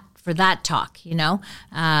 for that talk.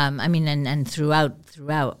 And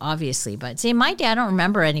throughout obviously. But see, in my day, I don't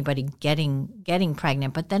remember anybody getting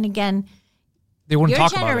pregnant. But then again, they wouldn't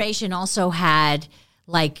talk about it. Your generation also had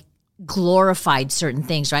like glorified certain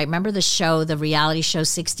things, right? Remember the reality show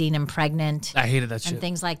 16 and Pregnant? I hated that shit. And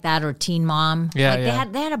things like that, or Teen Mom. Yeah,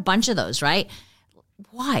 They had a bunch of those, right?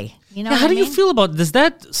 Why? How do you feel about does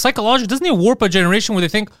that psychologically doesn't it warp a generation where they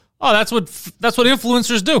think, oh, that's what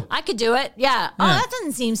influencers do? I could do it. Yeah. Oh, that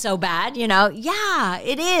doesn't seem so bad. Yeah,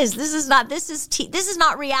 it is. This is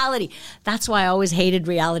not reality. That's why I always hated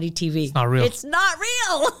reality TV. It's not real. It's not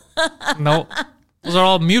real. No, those are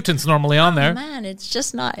all mutants normally on there. Man, it's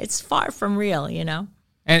just not. It's far from real.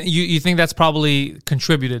 And you think that's probably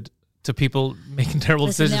contributed to people making terrible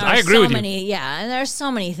decisions? I agree with you. Yeah, and there are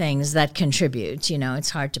so many things that contribute. It's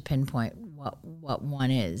hard to pinpoint what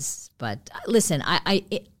one is. But listen,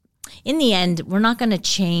 in the end, we're not going to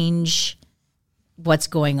change what's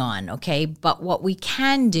going on, okay? But what we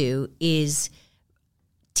can do is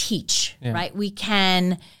teach, right? We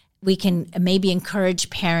can maybe encourage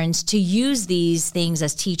parents to use these things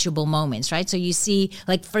as teachable moments, right? So you see,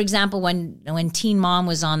 like, for example, when Teen Mom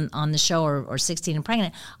was on the show, or 16 and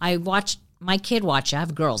Pregnant, I watched my kid watch. I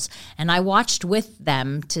have girls, and I watched with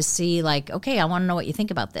them to see, like, okay, I want to know what you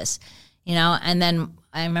think about this, and then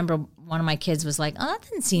I remember one of my kids was like, oh, that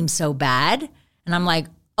didn't seem so bad. And I'm like,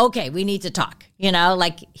 okay, we need to talk,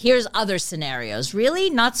 like, here's other scenarios. Really?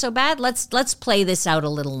 Not so bad? Let's play this out a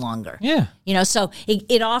little longer. Yeah. So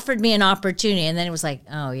it offered me an opportunity, and then it was like,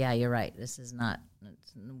 oh yeah, you're right. This is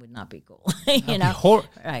would not be cool.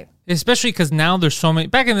 Right. Especially because now there's so many,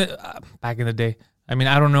 back in the day, I mean,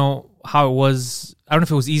 I don't know how it was. I don't know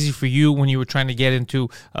if it was easy for you when you were trying to get into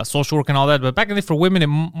social work and all that, but back in the day for women, it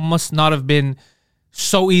must not have been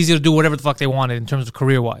so easy to do whatever the fuck they wanted in terms of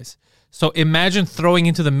career-wise. So imagine throwing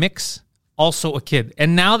into the mix also a kid.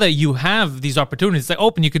 And now that you have these opportunities, it's like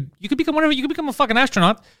open, you could become whatever. You could become a fucking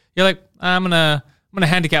astronaut. You're like, I'm gonna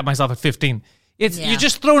handicap myself at 15. You're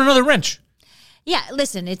just throwing another wrench. Yeah,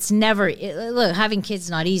 listen, it's never look, having kids is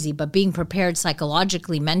not easy, but being prepared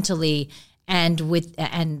psychologically, mentally, and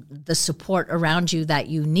the support around you that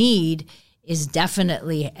you need is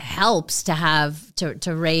definitely helps to have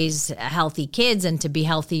to raise healthy kids and to be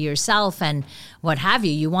healthy yourself and what have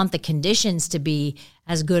you. You want the conditions to be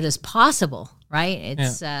as good as possible, right?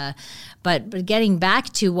 It's but getting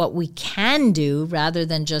back to what we can do rather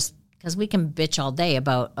than just, because we can bitch all day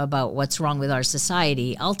about what's wrong with our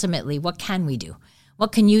society. Ultimately, what can we do?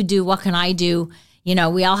 What can you do? What can I do?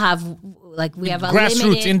 We all have, like, we have a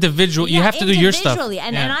grassroots, individual. You have to do your stuff.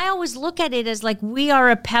 And I always look at it as like, we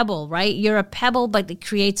are a pebble, right? You're a pebble, but it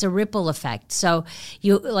creates a ripple effect. So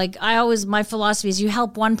my philosophy is you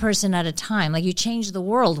help one person at a time. Like, you change the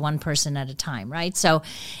world one person at a time, right? So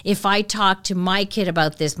if I talk to my kid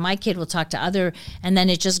about this, my kid will talk to other, and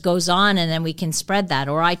then it just goes on, and then we can spread that.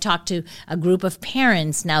 Or I talk to a group of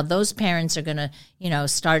parents. Now those parents are going to,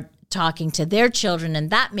 start talking to their children, and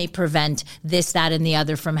that may prevent this, that, and the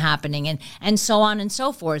other from happening, and so on and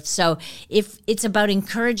so forth. So if it's about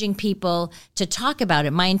encouraging people to talk about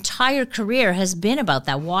it, my entire career has been about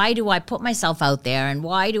that. Why do I put myself out there, and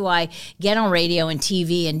why do I get on radio and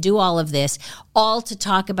TV and do all of this, all to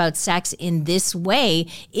talk about sex in this way,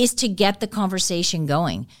 is to get the conversation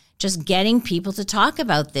going. Just getting people to talk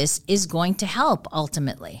about this is going to help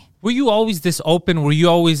ultimately. Were you always this open? Were you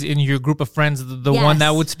always in your group of friends the one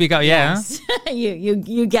that would speak out? Yeah. Yes.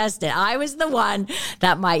 You guessed it. I was the one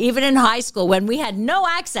that even in high school, when we had no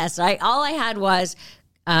access, right? All I had was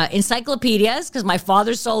encyclopedias, because my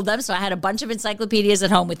father sold them. So I had a bunch of encyclopedias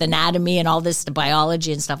at home with anatomy and all this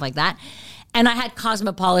biology and stuff like that. And I had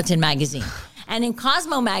Cosmopolitan magazine. And in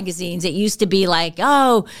Cosmo magazines, it used to be like,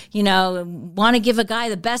 want to give a guy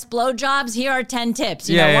the best blowjobs? Here are 10 tips.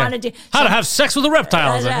 Want to do how to have sex with a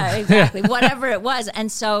reptile. Exactly. Whatever it was. And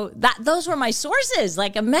so those were my sources.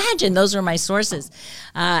 Like, imagine those were my sources.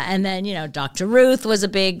 And then, Dr. Ruth was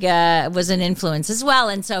was an influence as well.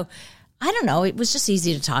 And so, I don't know, it was just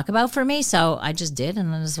easy to talk about for me. So I just did.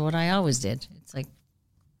 And that's what I always did. It's like.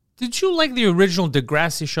 Did you like the original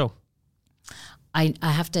Degrassi show? I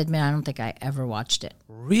have to admit, I don't think I ever watched it.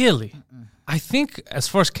 Really? Mm-mm. I think as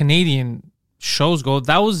far as Canadian shows go,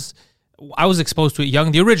 I was exposed to it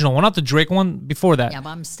young. The original one, not the Drake one, before that. Yeah, but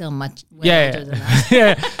I'm still much older than that.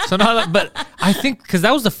 Yeah. So now, but I think because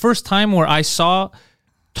that was the first time where I saw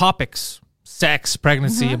topics, sex,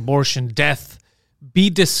 pregnancy, abortion, death, be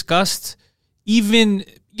discussed. Even,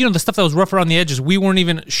 the stuff that was rough around the edges. We weren't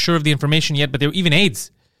even sure of the information yet, but there were even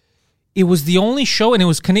AIDS. It was the only show, and it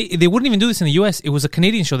was they wouldn't even do this in the U.S. It was a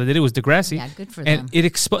Canadian show that did it. It was Degrassi. Yeah, good for them. And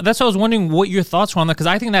that's why I was wondering what your thoughts were on that, because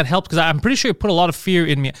I think that helped, because I'm pretty sure it put a lot of fear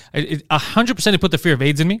in me. 100% it put the fear of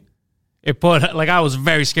AIDS in me. It put, I was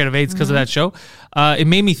very scared of AIDS because of that show. It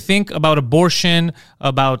made me think about abortion,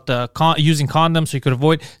 about using condoms so you could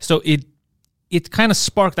avoid. So it kind of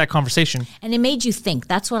sparked that conversation. And it made you think.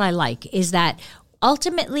 That's what I like, is that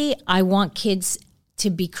ultimately I want kids to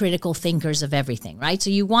be critical thinkers of everything, right? So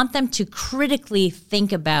you want them to critically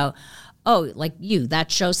think about, like that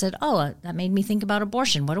show said, that made me think about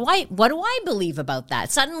abortion. What do I believe about that?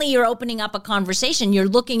 Suddenly you're opening up a conversation. You're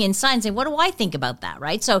looking inside and saying, what do I think about that,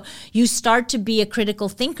 right? So you start to be a critical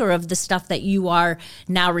thinker of the stuff that you are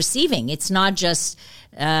now receiving. It's not just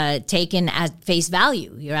taken at face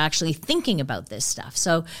value. You're actually thinking about this stuff.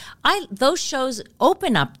 So those shows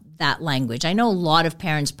open up that language. I know a lot of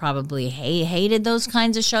parents probably hated those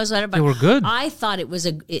kinds of shows, but they were good. I thought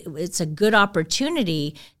it's a good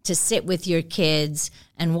opportunity to sit with your kids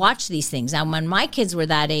and watch these things. Now, when my kids were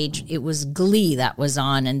that age, it was Glee that was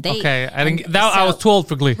on, and they I was too old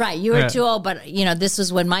for Glee. Right, you were too old, but this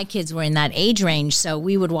was when my kids were in that age range, so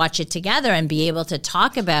we would watch it together and be able to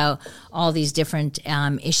talk about all these different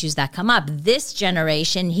issues that come up. This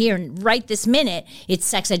generation here, right this minute, it's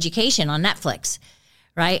Sex Education on Netflix.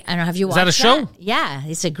 Right? I don't know. Have you watched that? Is that a show? Yeah.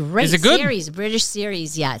 It's a great series. British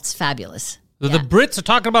series. Yeah, it's fabulous. The Brits are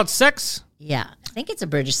talking about sex? Yeah. I think it's a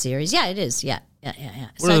British series. Yeah, it is. Yeah. What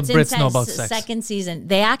do the Brits know about sex? Second season.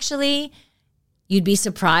 They actually, you'd be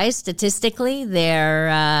surprised, statistically, they're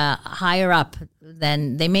higher up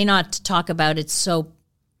than, they may not talk about it so,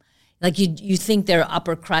 like you think they're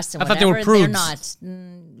upper crust and I whatever. thought they were prudes. They're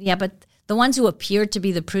not. Yeah, but the ones who appear to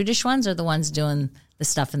be the prudish ones are the ones doing the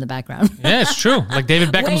stuff in the background. Yeah, it's true. Like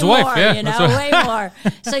David Beckham's way wife. More, Yeah, way more.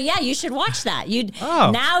 So yeah, you should watch that.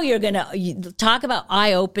 Now you're gonna talk about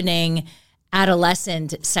eye-opening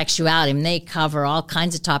adolescent sexuality. I mean, they cover all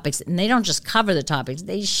kinds of topics, and they don't just cover the topics;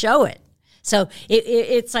 they show it. So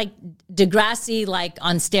it's like Degrassi, like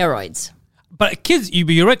on steroids. But kids,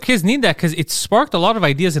 you're right. Kids need that because it sparked a lot of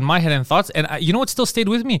ideas in my head and thoughts. And you know what still stayed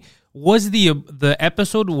with me was the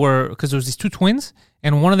episode where, because there was these two twins,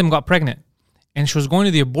 and one of them got pregnant. And she was going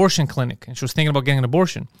to the abortion clinic, and she was thinking about getting an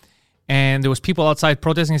abortion. And there was people outside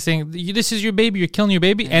protesting and saying, "This is your baby. You're killing your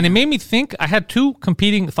baby." And it made me think. I had two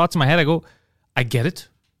competing thoughts in my head. I go, "I get it.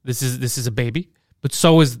 This is a baby, but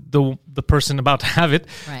so is the person about to have it."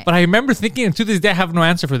 Right. But I remember thinking, and to this day, I have no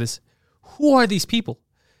answer for this. Who are these people?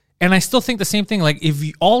 And I still think the same thing. Like, if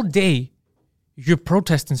all day you're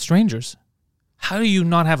protesting strangers, how do you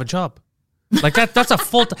not have a job? Like that's a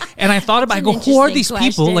full and I thought about I go, who are these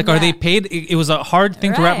people? Like, are they paid? It was a hard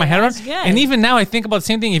thing to wrap my head around. And even now I think about the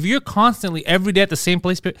same thing. If you're constantly every day at the same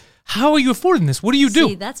place, how are you affording this? What do you do?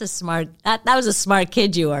 See, that's a smart that was a smart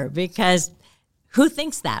kid you were, because who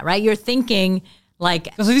thinks that, right? You're thinking like,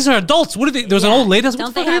 so these are adults. What are they? There's an old lady.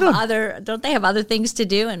 Don't they have other things to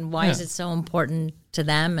do? And why is it so important to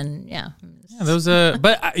them? And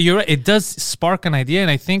but you're right. It does spark an idea,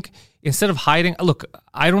 and I think instead of hiding, look,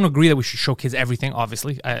 I don't agree that we should show kids everything.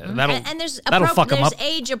 Obviously, that'll fuck them up. There's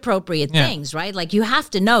age appropriate things, right? Like you have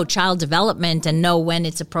to know child development and know when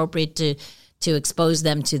it's appropriate to expose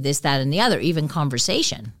them to this, that, and the other, even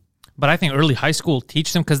conversation. But I think early high school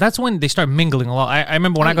teach them, because that's when they start mingling a lot. I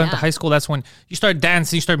remember when I got into high school, that's when you start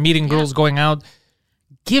dancing, you start meeting girls, going out.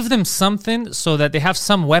 Give them something so that they have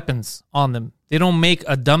some weapons on them. They don't make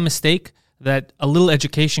a dumb mistake that a little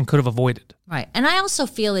education could have avoided. Right. And I also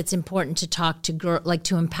feel it's important to talk to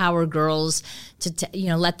to empower girls, to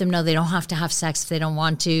let them know they don't have to have sex if they don't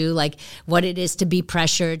want to, like what it is to be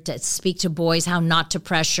pressured, to speak to boys, how not to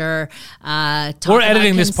pressure. We're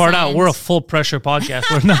editing this part out. We're a full pressure podcast.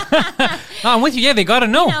 We're not. No, I'm with you. Yeah, they got to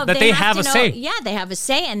know that they have a say. Yeah, they have a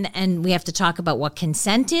say. And we have to talk about what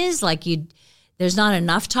consent is. Like there's not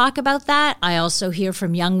enough talk about that. I also hear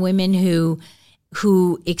from young women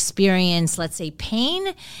who experience, let's say,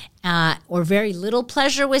 pain or very little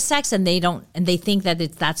pleasure with sex, and they think that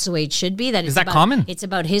that's the way it should be. Is that common? It's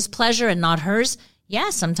about his pleasure and not hers. Yeah,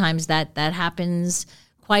 sometimes that happens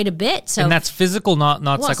quite a bit. So, and that's physical, not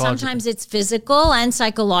psychological. Sometimes it's physical and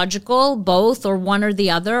psychological, both, or one or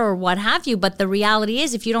the other, or what have you. But the reality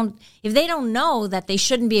is, if they don't know that they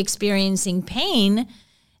shouldn't be experiencing pain,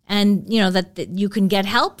 and that you can get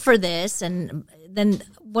help for this, and then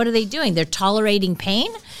what are they doing? They're tolerating pain.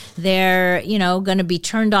 They're, going to be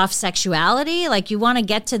turned off sexuality. Like, you want to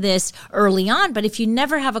get to this early on, but if you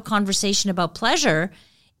never have a conversation about pleasure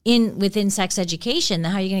within sex education,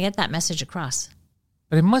 then how are you going to get that message across?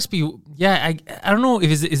 But it must be, I don't know,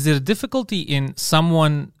 is it a difficulty in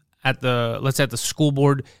someone at let's say at the school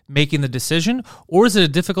board making the decision, or is it a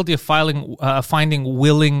difficulty of finding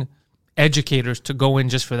willing educators to go in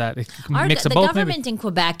just for that? The government in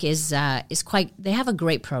Quebec is quite. They have a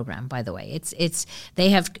great program, by the way.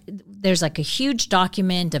 There's like a huge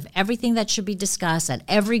document of everything that should be discussed at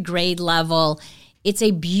every grade level. It's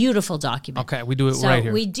a beautiful document. Okay, we do it right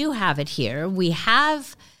here. We do have it here. We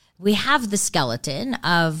have the skeleton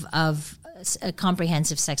of a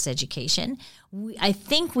comprehensive sex education. I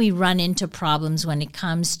think we run into problems when it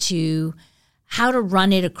comes to how to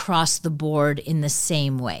run it across the board in the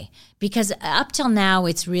same way. Because up till now,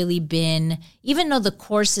 it's really been, even though the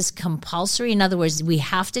course is compulsory, in other words, we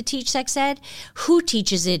have to teach sex ed, who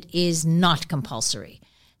teaches it is not compulsory.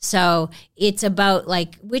 So it's about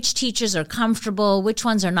like which teachers are comfortable, which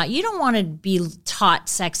ones are not. You don't want to be taught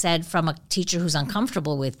sex ed from a teacher who's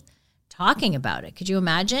uncomfortable with talking about it. Could you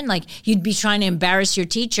imagine? Like you'd be trying to embarrass your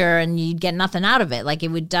teacher and you'd get nothing out of it. Like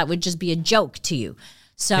that would just be a joke to you.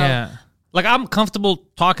 So Yeah. Like I'm comfortable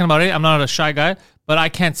talking about it. I'm not a shy guy, but I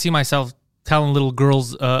can't see myself telling little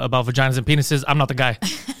girls about vaginas and penises. I'm not the guy.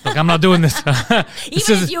 Like I'm not doing this. Even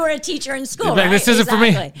if you were a teacher in school, like, right? This isn't for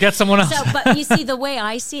me. Get someone else. So, but you see, the way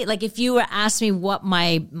I see it, like if you were asked me what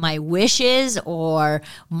my wish is or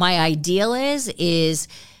my ideal is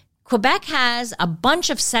Quebec has a bunch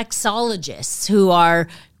of sexologists who are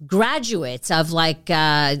graduates of like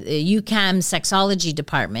UQAM sexology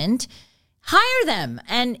department. Hire them,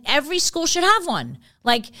 and every school should have one.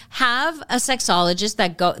 Like, have a sexologist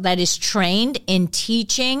that is trained in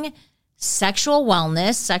teaching sexual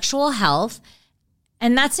wellness, sexual health,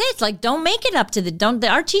 and that's it. Like, don't make it up to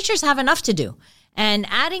our teachers have enough to do, and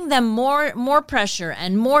adding them more pressure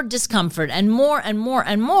and more discomfort and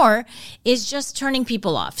more is just turning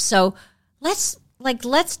people off. So let's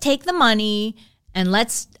take the money and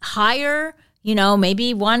let's hire,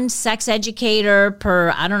 maybe one sex educator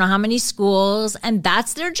per I don't know how many schools, and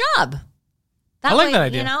that's their job. I like that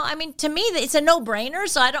idea. I mean, to me, it's a no-brainer.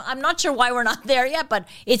 So I'm not sure why we're not there yet, but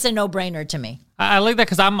it's a no-brainer to me. I like that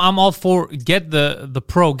because I'm all for get the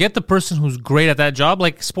pro, get the person who's great at that job,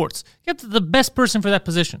 like sports. Get the best person for that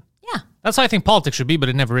position. Yeah, that's how I think politics should be, but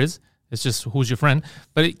it never is. It's just who's your friend.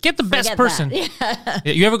 But get the best person. Yeah.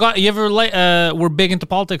 You ever were big into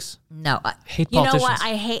politics? No, hate politicians. You know what?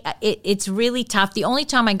 I hate it. It's really tough. The only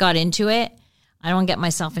time I got into it, I don't get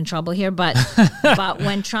myself in trouble here, but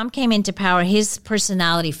when Trump came into power, his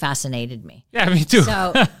personality fascinated me. Yeah, me too.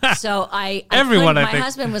 So I everyone. My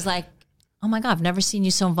husband was like, "Oh my God, I've never seen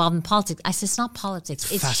you so involved in politics." I said, "It's not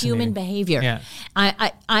politics; it's human behavior." Yeah.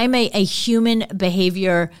 I'm a human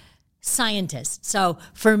behavior scientist. So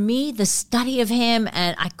for me, the study of him,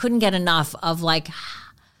 and I couldn't get enough of like,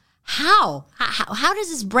 how does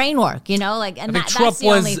his brain work? And that's the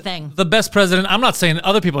only thing. The best president. I'm not saying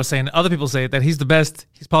other people are saying. Other people say that he's the best.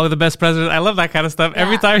 He's probably the best president. I love that kind of stuff. Yeah.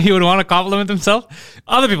 Every time he would want to compliment himself,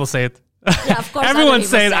 other people say it. Yeah, of course. Everyone's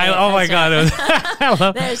saying, "Oh my God!" I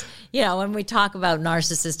love. There's, when we talk about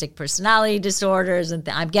narcissistic personality disorders, and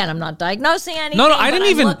again, I'm not diagnosing anything. No, I didn't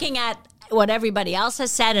even looking at what everybody else has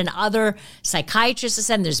said and other psychiatrists have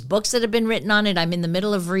said. And there's books that have been written on it. I'm in the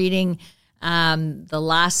middle of reading his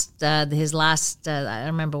last. I don't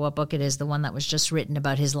remember what book it is. The one that was just written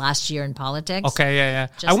about his last year in politics. Okay, yeah.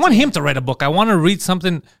 I want him to write a book. I want to read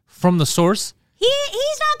something from the source. He's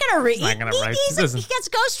not going to read. He's not going to write. He gets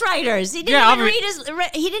ghostwriters. He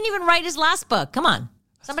didn't even write his last book. Come on.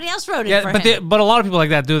 Somebody else wrote it for him. But a lot of people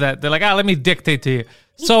like that do that. They're like, let me dictate to you.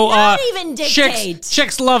 So, not even dictate.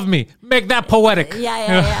 Chicks love me. Make that poetic.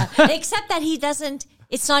 Yeah. Except that he doesn't.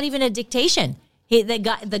 It's not even a dictation.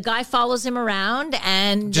 The guy follows him around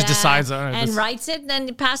and just decides and writes it and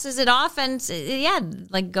then passes it off and they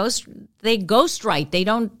ghostwrite. They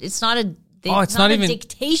don't. It's not a. It's not even a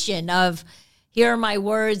dictation of here are my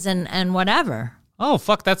words and whatever. Oh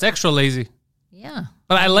fuck, that's extra lazy. Yeah.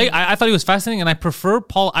 But I thought he was fascinating, and I prefer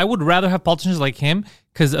I would rather have politicians like him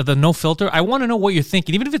because of the no filter. I want to know what you're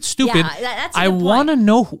thinking, even if it's stupid. Yeah, that's I want to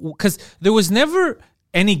know because there was never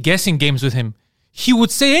any guessing games with him. He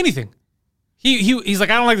would say anything. He's like,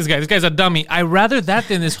 I don't like this guy. This guy's a dummy. I rather that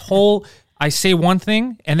than this whole I say one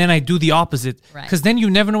thing and then I do the opposite. Because then you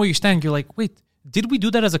never know where you stand. You're like, wait, did we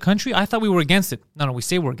do that as a country? I thought we were against it. No, we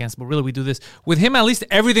say we're against it, but really we do this. With him, at least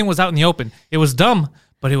everything was out in the open. It was dumb.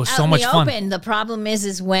 But it was so much fun. The problem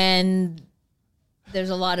is when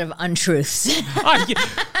there's a lot of untruths. There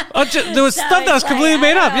was stuff that was completely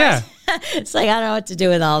made up. Yeah, it's like I don't know what to do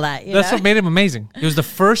with all that. That's what made him amazing. He was the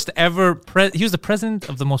first ever. He was the president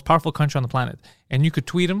of the most powerful country on the planet, and you could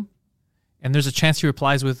tweet him, and there's a chance he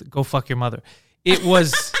replies with "Go fuck your mother." It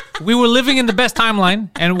was. We were living in the best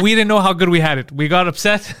timeline, and we didn't know how good we had it. We got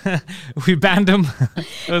upset. We banned him.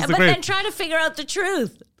 Then try to figure out the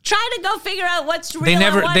truth. Try to go figure out what's real. They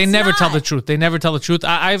never tell the truth. They never tell the truth.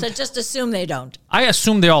 So just assume they don't. I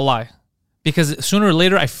assume they all lie, because sooner or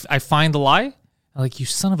later I find the lie. I'm like, you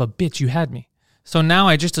son of a bitch, you had me. So now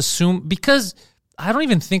I just assume, because I don't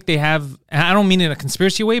even think they have. And I don't mean in a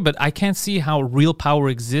conspiracy way, but I can't see how real power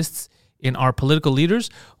exists in our political leaders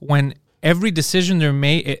when every decision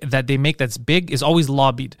that they make that's big is always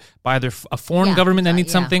lobbied by either a foreign government that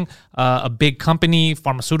needs something, a big company,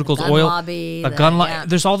 pharmaceuticals, oil, lobby, gun lobby.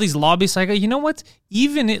 There's all these lobbies. Like, you know what?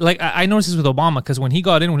 I noticed this with Obama, because when he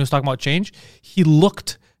got in, when he was talking about change, he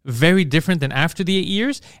looked very different than after the 8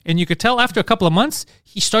 years. And you could tell after a couple of months,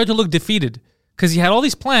 he started to look defeated. Because he had all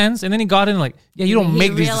these plans, and then he got in like, yeah, you don't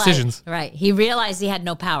make these decisions. Right. He realized he had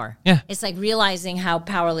no power. Yeah. It's like realizing how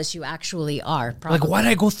powerless you actually are. Probably. Like, why did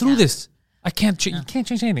I go through this? I can't. You can't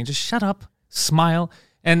change anything. Just shut up, smile,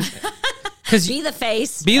 and because be the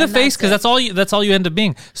face. Be the face, because that's all you end up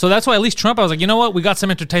being. So that's why at least Trump, I was like, you know what? We got some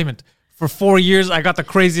entertainment. For 4 years, I got the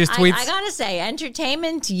craziest tweets. I gotta say,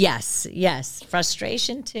 entertainment, yes.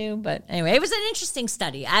 Frustration too, but anyway, it was an interesting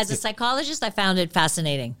study. As a psychologist, I found it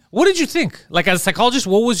fascinating. What did you think? Like, as a psychologist,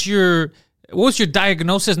 what was your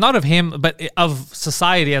diagnosis? Not of him, but of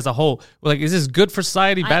society as a whole. Like, is this good for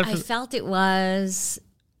society? Bad for?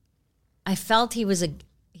 I felt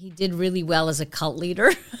he did really well as a cult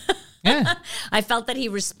leader. Yeah, I felt that he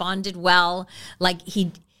responded well.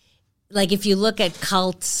 Like if you look at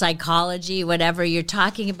cult psychology, whatever, you're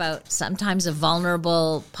talking about sometimes a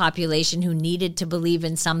vulnerable population who needed to believe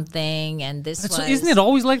in something, and isn't it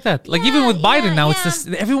always like that? Like even with Biden now, it's this,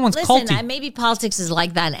 everyone's culty. Maybe politics is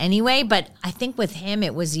like that anyway, but I think with him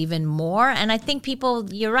it was even more, and I think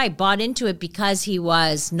people, you're right, bought into it because he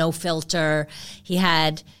was no filter. He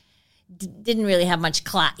didn't really have much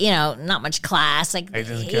class, not much class. Like,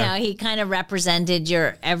 he kind of represented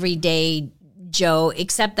your everyday Joe,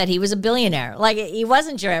 except that he was a billionaire. Like, he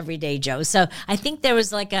wasn't your everyday Joe. So I think there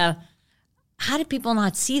was like how did people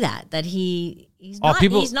not see that? That he's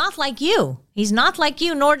not like you. He's not like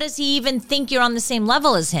you, nor does he even think you're on the same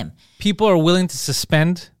level as him. People are willing to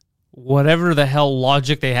suspend whatever the hell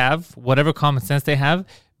logic they have, whatever common sense they have,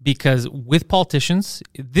 because with politicians,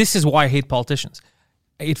 this is why I hate politicians.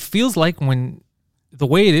 It feels like when the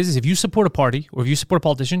way it is if you support a party or if you support a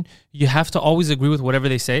politician, you have to always agree with whatever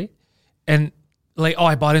they say. And like,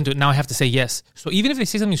 I bought into it. Now I have to say yes. So even if they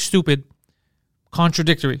say something stupid,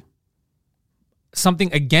 contradictory,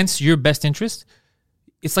 something against your best interest,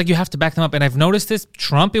 it's like you have to back them up. And I've noticed this.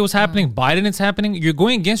 Trump, it was happening. Biden, it's happening. You're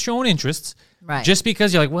going against your own interests. Right. Just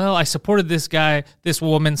because you're like, well, I supported this guy, this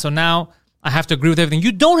woman, so now I have to agree with everything.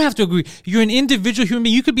 You don't have to agree. You're an individual human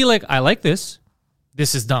being. You could be like, I like this.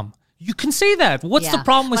 This is dumb. You can say that. What's the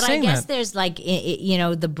problem with saying that? But I guess there's like,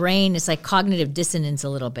 the brain is like cognitive dissonance a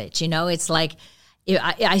little bit. It's like,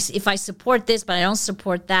 if I support this, but I don't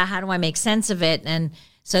support that, how do I make sense of it? And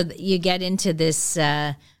so you get into this,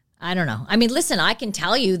 I don't know. I mean, listen, I can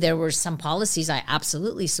tell you there were some policies I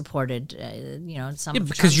absolutely supported, some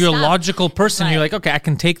because you're a logical person. Right. You're like, okay, I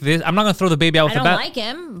can take this. I'm not going to throw the baby out with the bath. I don't like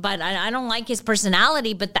him, but I don't like his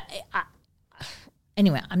personality, but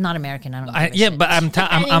anyway, I'm not American. I don't give a shit. But I'm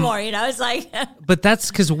anymore. It's like. But that's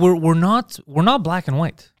because we're not black and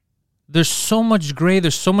white. There's so much gray.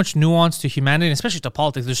 There's so much nuance to humanity, and especially to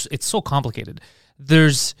politics. It's so complicated.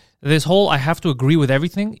 There's this whole I have to agree with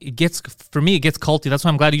everything. For me, it gets culty. That's why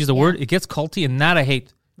I'm glad you used the word. It gets culty, and that I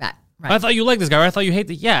hate. Right. I thought you liked this guy, or I thought you hate.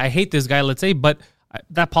 I hate this guy. Let's say, but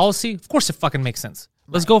that policy, of course, it fucking makes sense.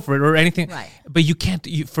 Let's go for it, or anything. Right. But you can't.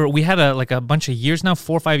 We had a bunch of years now,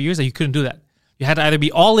 4 or 5 years, that you couldn't do that. You had to either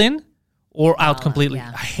be all in or out completely.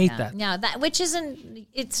 I hate that. Yeah, which isn't,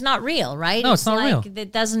 it's not real, right? No, it's not real.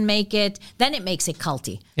 It doesn't make it, then it makes it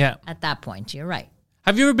culty. Yeah. At that point, you're right.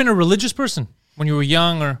 Have you ever been a religious person when you were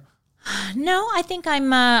young or? No, I think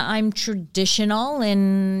I'm traditional,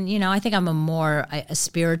 and I think I'm a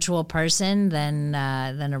spiritual person than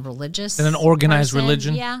a religious. Than an organized person.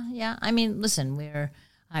 Religion. Yeah. I mean, listen,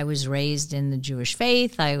 I was raised in the Jewish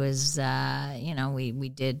faith. I was,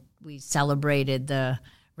 we celebrated the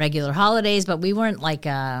regular holidays, but we weren't like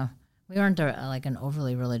an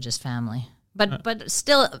overly religious family. But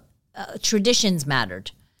still, traditions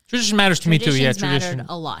mattered. Tradition matters to me too. Yeah, tradition mattered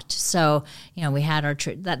a lot. So we had our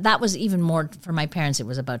that was even more for my parents. It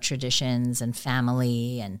was about traditions and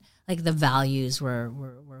family, and like the values were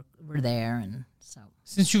there. And so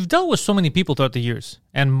since you've dealt with so many people throughout the years,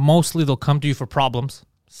 and mostly they'll come to you for problems,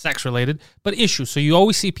 sex related, but issues. So you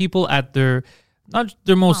always see people at not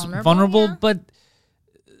their most vulnerable, but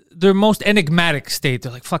their most enigmatic state.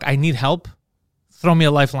 They're like, fuck, I need help. Throw me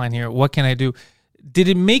a lifeline here. What can I do? Did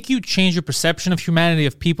it make you change your perception of humanity,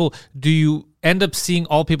 of people? Do you end up seeing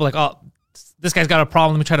all people like, oh, this guy's got a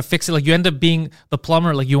problem, let me try to fix it? Like, you end up being the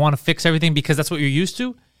plumber, like you want to fix everything because that's what you're used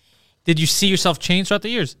to? Did you see yourself change throughout the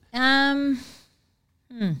years? No,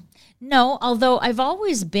 although I've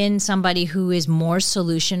always been somebody who is more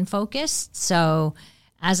solution focused. So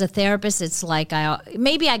as a therapist, it's like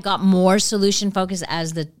I got more solution focused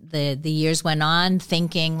as the years went on,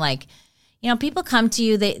 thinking like, people come to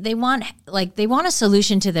you, they want a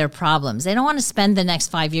solution to their problems. They don't want to spend the next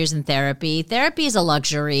 5 years in therapy. Therapy is a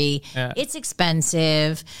luxury. Yeah. It's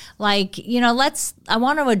expensive. Like, I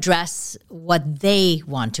want to address what they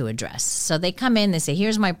want to address. So they come in, they say,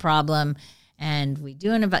 here's my problem. and we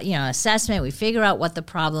do an assessment. We figure out what the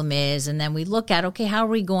problem is, and then we look at, okay,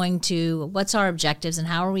 what's our objectives, and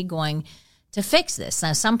how are we going to fix this?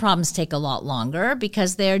 Now, some problems take a lot longer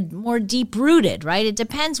because they're more deep-rooted, right? It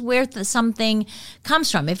depends where something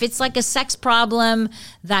comes from. If it's like a sex problem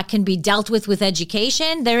that can be dealt with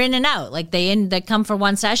education, they're in and out. Like they come for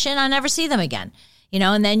one session, I never see them again.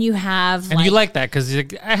 And then you have... And you like that because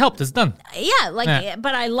I helped, it's done. Yeah,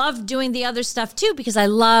 but I love doing the other stuff too because I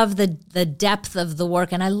love the depth of the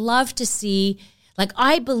work, and I love to see...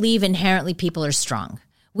 I believe inherently people are strong.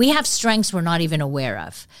 We have strengths we're not even aware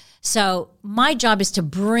of. So my job is to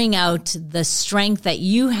bring out the strength that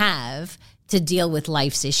you have to deal with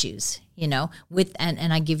life's issues,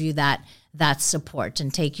 and I give you that support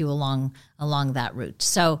and take you along that route.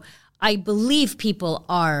 So I believe people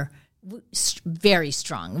are very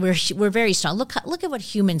strong. We're very strong. Look at what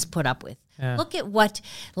humans put up with. Yeah. Look at what,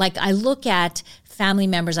 I look at family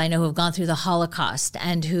members I know who have gone through the Holocaust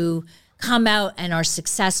and who come out and are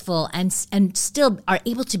successful and still are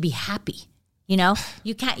able to be happy.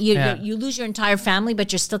 You can't. You lose your entire family,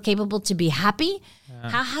 but you're still capable to be happy.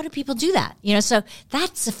 Yeah. How do people do that? So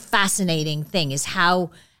that's a fascinating thing. Is how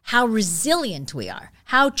resilient we are,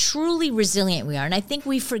 how truly resilient we are, and I think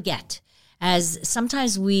we forget. As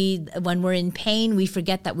sometimes when we're in pain, we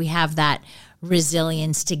forget that we have that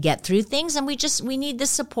resilience to get through things, and we need the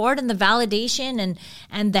support and the validation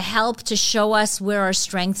and the help to show us where our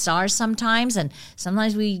strengths are sometimes, and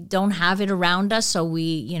sometimes we don't have it around us, so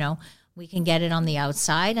we can get it on the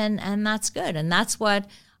outside, and that's good, and that's what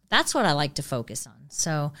I like to focus on.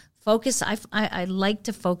 So I like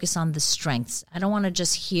to focus on the strengths. I don't want to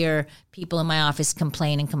just hear people in my office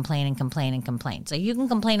complain and complain and complain and complain. So you can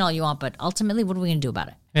complain all you want, but ultimately, what are we going to do about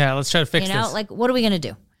it? Yeah, let's try to fix this. What are we going to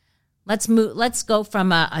do? Let's move. Let's go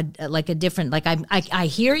from a different. I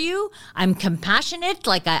hear you. I'm compassionate.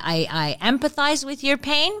 I empathize with your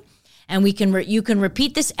pain, and you can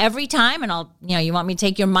repeat this every time. And you want me to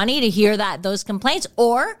take your money to hear those complaints,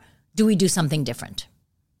 or do we do something different?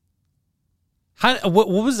 What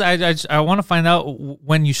was I want to find out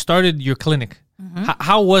when you started your clinic. Mm-hmm.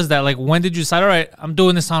 How was that? When did you decide, all right, I'm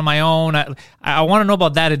doing this on my own? I want to know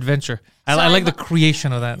about that adventure. I like the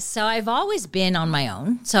creation of that. So I've always been on my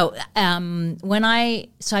own. So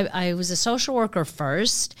I was a social worker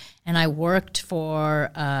first, and I worked for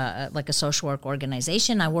a social work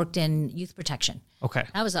organization. I worked in youth protection. Okay.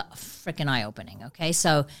 That was a freaking eye-opening, okay?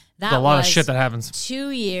 So that was a lot of shit that happens.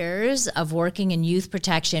 2 years of working in youth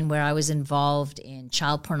protection where I was involved in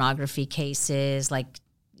child pornography cases,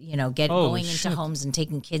 going into homes and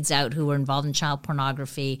taking kids out who were involved in child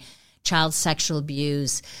pornography, child sexual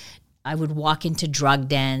abuse. I would walk into drug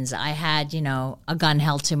dens. I had, a gun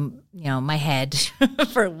held to, my head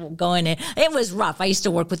for going in. It was rough. I used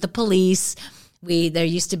to work with the police. There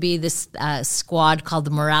used to be this squad called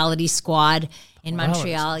the Morality Squad in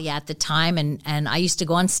Montreal, at the time, and I used to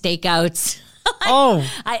go on stakeouts.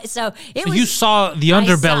 So you saw the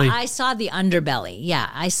underbelly. I saw the underbelly. Yeah,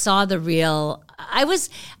 I saw the real.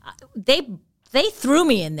 They threw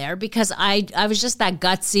me in there because I was just that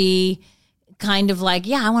gutsy kind of I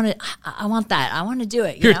want that. I want to do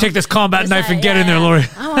it. Here, take this combat knife and get in there, Laurie.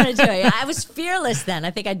 I want to do it. I was fearless then. I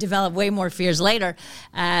think I developed way more fears later.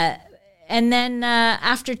 And then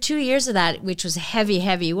after 2 years of that, which was heavy,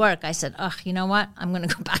 heavy work, I said, you know what? I'm going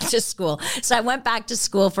to go back to school. So I went back to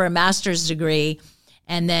school for a master's degree,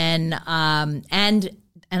 and then and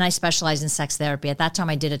I specialized in sex therapy. At that time,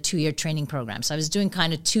 I did a 2-year training program. So I was doing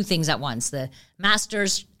kind of two things at once, the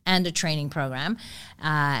master's and a training program.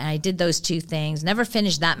 And I did those two things. Never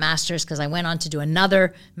finished that master's because I went on to do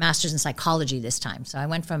another master's in psychology this time. So I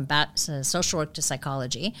went from social work to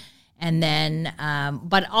psychology. And then,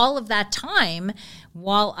 but all of that time,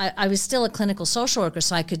 while I was still a clinical social worker,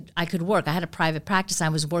 so I could work. I had a private practice. I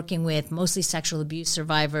was working with mostly sexual abuse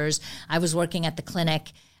survivors. I was working at the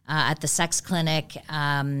clinic, at the sex clinic.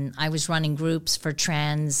 I was running groups for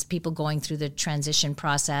trans people going through the transition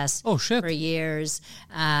process. Oh shit! For years.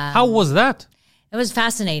 How was that? It was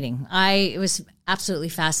fascinating. It was absolutely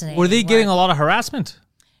fascinating. Were they getting a lot of harassment?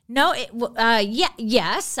 No,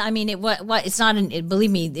 yes. I mean, it's not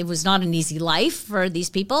believe me, it was not an easy life for these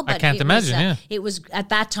people. But I can't imagine. It was at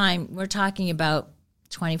that time. We're talking about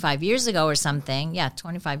 25 years ago or something. Yeah,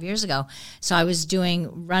 25 years ago. So I was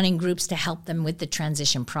running groups to help them with the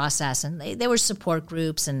transition process, and they were support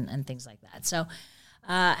groups and things like that. So,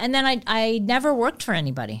 and then I never worked for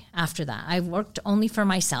anybody after that. I worked only for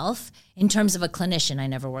myself in terms of a clinician. I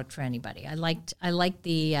never worked for anybody. I liked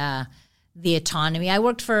the autonomy. I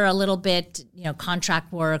worked for a little bit,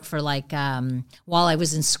 contract work for while I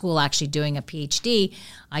was in school actually doing a PhD,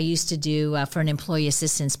 I used to do for an employee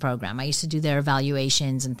assistance program. I used to do their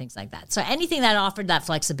evaluations and things like that. So anything that offered that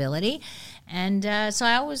flexibility. And so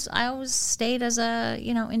I always stayed as a,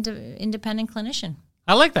 independent clinician.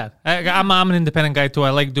 I like that. I'm an independent guy too.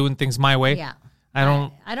 I like doing things my way. Yeah. I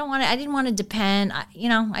didn't want to depend.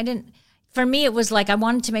 For me, it was like I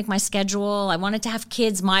wanted to make my schedule. I wanted to have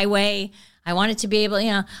kids my way. I wanted to be able,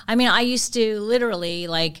 I used to literally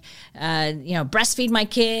breastfeed my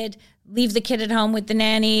kid, leave the kid at home with the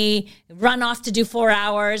nanny, run off to do 4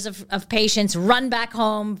 hours of patients, run back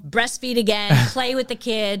home, breastfeed again, play with the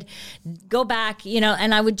kid, go back,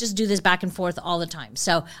 and I would just do this back and forth all the time.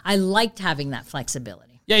 So I liked having that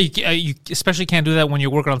flexibility. Yeah, you especially can't do that when you're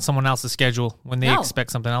working on someone else's schedule, when they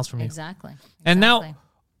expect something else from you. Exactly. And now,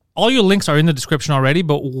 all your links are in the description already,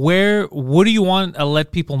 but what do you want to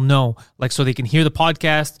let people know? Like, so they can hear the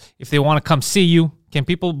podcast, if they want to come see you, can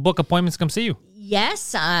people book appointments to come see you?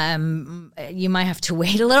 Yes, you might have to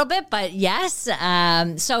wait a little bit, but yes.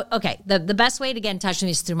 The best way to get in touch with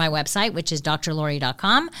me is through my website, which is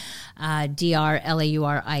drlaurie.com,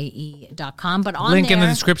 drlaurie.com. But on link there, in the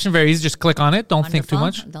description, very easy. Just click on it. Don't think too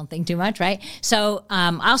much. Don't think too much, right? So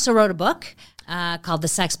I also wrote a book called The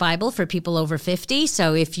Sex Bible for people over 50.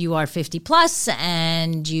 So if you are 50 plus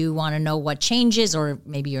and you want to know what changes, or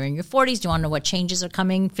maybe you're in your 40s, you want to know what changes are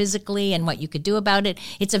coming physically and what you could do about it.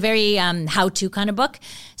 It's a very how-to kind of book.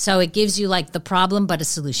 So it gives you like the problem, but a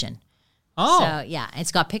solution. Oh. So yeah,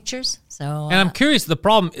 it's got pictures. So and I'm curious, the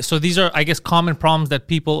problem, so these are, I guess, common problems that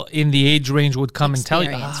people in the age range would come and tell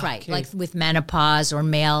you. Right. Okay. Like with menopause or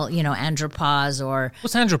male, andropause or...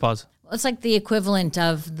 What's andropause? It's like the equivalent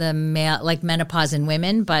of the male, like menopause in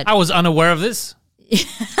women, but... I was unaware of this.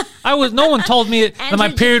 No one told me that my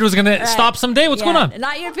period was going to stop someday. What's going on?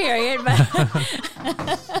 Not your period,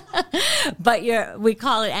 but we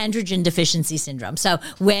call it androgen deficiency syndrome. So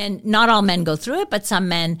when not all men go through it, but some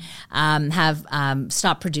men have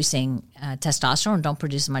stopped producing testosterone, don't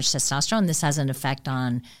produce as much testosterone. This has an effect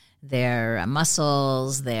on their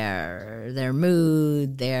muscles, their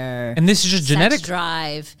mood, and this is just genetic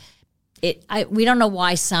drive. We don't know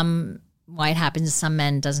why it happens in some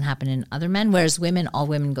men, doesn't happen in other men, whereas all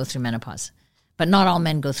women go through menopause. But not all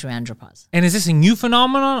men go through andropause. And is this a new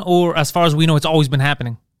phenomenon, or as far as we know, it's always been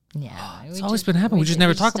happening? Yeah. It's always been happening. We just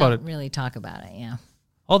never talk about it. Really talk about it, yeah.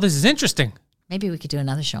 Oh, this is interesting. Maybe we could do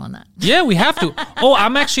another show on that. Yeah, we have to. Oh,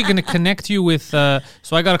 I'm actually going to connect you with, so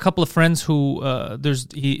I got a couple of friends who, there's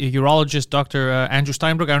a urologist, Dr. Andrew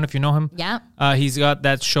Steinberg. I don't know if you know him. Yeah. He's got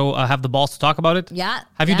that show, Have the Balls to Talk About It. Yeah.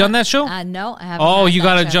 Have you done that show? No, I haven't. Oh, you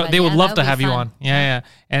got to, they would love to be have you fun. on. Yeah.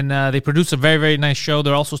 And they produce a very, very nice show.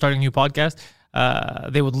 They're also starting a new podcast.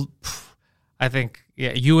 They would, I think,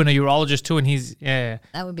 you and a urologist too, and he's, that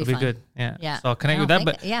would be fun. good. Yeah. So I'll connect I with that.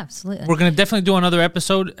 But yeah, absolutely. We're going to definitely do another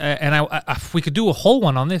episode, and if we could do a whole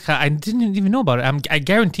one on this, I didn't even know about it. I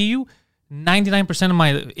guarantee you 99% of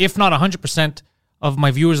my, if not 100% of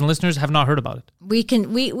my viewers and listeners have not heard about it.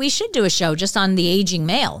 We should do a show just on the aging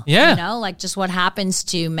male. Yeah. Like just what happens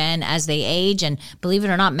to men as they age. And believe it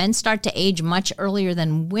or not, men start to age much earlier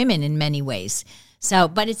than women in many ways. So,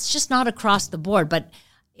 but it's just not across the board. But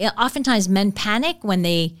oftentimes men panic when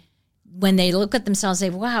they look at themselves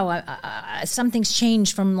and say, wow, something's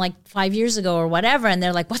changed from like 5 years ago or whatever. And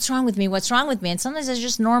they're like, what's wrong with me? What's wrong with me? And sometimes it's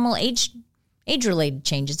just normal age-related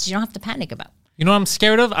changes you don't have to panic about. You know what I'm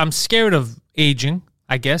scared of? I'm scared of aging,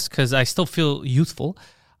 I guess, because I still feel youthful.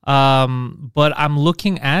 But I'm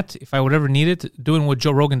looking at, if I would ever need it, doing what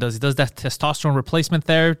Joe Rogan does. He does that testosterone replacement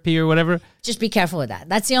therapy or whatever. Just be careful with that.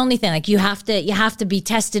 That's the only thing. Like you have to be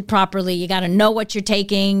tested properly. You got to know what you're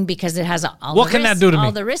taking because it has all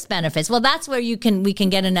the risk benefits. Well, that's where we can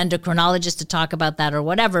get an endocrinologist to talk about that or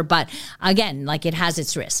whatever. But again, like it has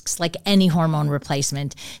its risks, like any hormone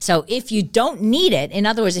replacement. So if you don't need it, in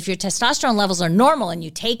other words, if your testosterone levels are normal and you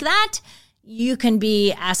take that, you can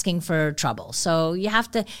be asking for trouble. So you have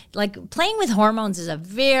to, like, playing with hormones is a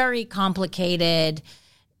very complicated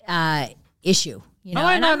issue. And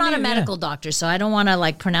I'm not a medical doctor, so I don't want to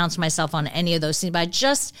like pronounce myself on any of those things. But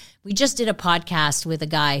we just did a podcast with a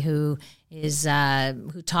guy who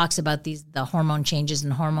talks about the hormone changes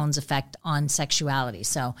and hormones' effect on sexuality.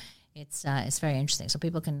 So it's very interesting. So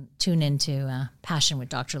people can tune into Passion with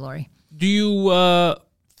Dr. Laurie. Do you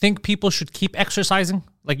think people should keep exercising,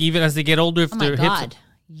 like even as they get older? If God,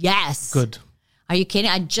 yes. Good. Are you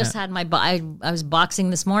kidding? I just had I was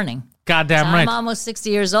boxing this morning. goddamn So right. I'm almost 60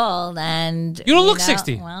 years old, and You don't look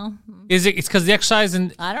 60. Well, It's because the exercise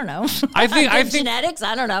and I don't know. I think genetics.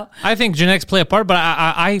 I don't know. I think genetics play a part, but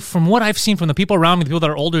I from what I've seen from the people around me, the people that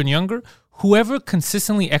are older and younger, whoever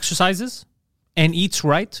consistently exercises and eats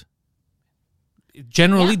right,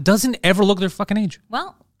 generally doesn't ever look their fucking age.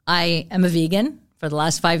 Well, I am a vegan for the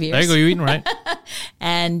last 5 years. There you go, you're eating right.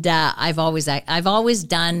 And I've always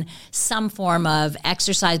done some form of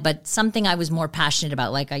exercise, but something I was more passionate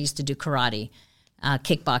about. Like I used to do karate,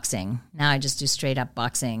 kickboxing. Now I just do straight up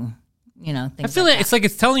boxing. You know, things I feel like like it's like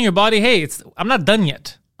it's telling your body, hey, I'm not done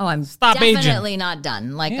yet. Oh, I'm Stop definitely aging. not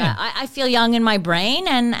done. Like Yeah. I feel young in my brain,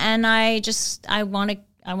 and I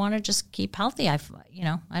want to just keep healthy. I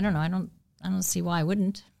don't know. I don't see why I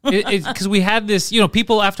wouldn't. Because we had this,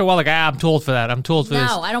 people after a while, like, I'm too old for that. I'm too old for this.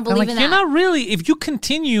 No, I don't I'm believe like, in You're that. not really. If you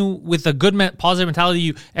continue with a good, positive mentality,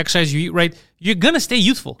 you exercise, you eat right, you're going to stay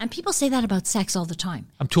youthful. And people say that about sex all the time.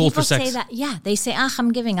 I'm too old for sex. People say that. Yeah, they say,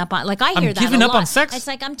 I'm giving up on. Like I hear I'm that giving a up lot. on sex? It's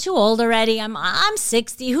like I'm too old already. I'm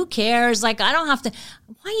 60. Who cares? Like I don't have to.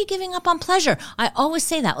 Why are you giving up on pleasure? I always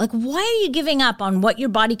say that. Like why are you giving up on what your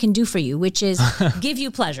body can do for you, which is give you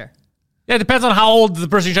pleasure? Yeah, it depends on how old the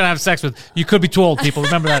person you're trying to have sex with. You could be too old, people.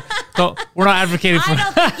 Remember that. So we're not advocating for I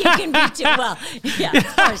don't think you can be too well. Yeah,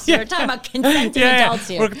 of course. We're talking about consenting adults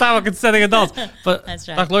here. We're talking about consenting adults. But That's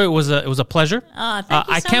right. Dr. Laurie, it was a pleasure. Oh, thank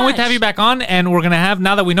you I so can't wait to have much. you back on, and we're gonna have,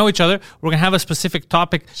 now that we know each other, we're gonna have a specific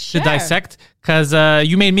topic Sure. to dissect. Because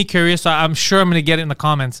you made me curious, so I'm sure I'm gonna get it in the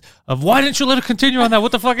comments of why didn't you let her continue on that?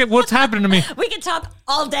 What the fuck? What's happening to me? We can talk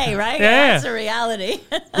all day, right? Yeah. That's a reality.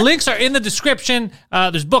 Links are in the description.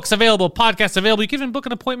 There's books available, podcasts available. You can even book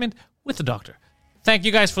an appointment with the doctor. Thank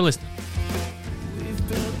you guys for listening. We've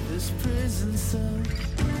built this prison cell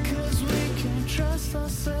 'cause we can't trust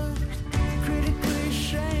ourselves. Critically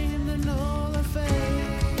shamed and all our faith.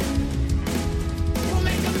 We'll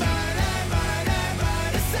make a murder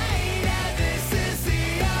say that this is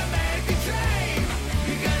the American dream.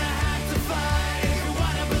 You're gonna have to fight if you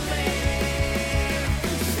wanna believe.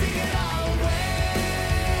 Just speak it all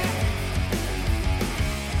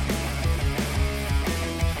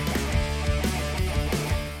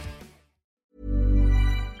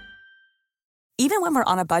Even when we're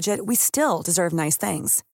on a budget, we still deserve nice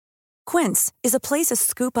things. Quince is a place to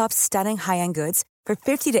scoop up stunning high-end goods for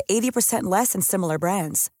 50 to 80% less than similar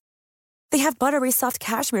brands. They have buttery soft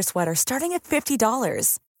cashmere sweaters starting at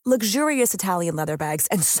 $50, luxurious Italian leather bags,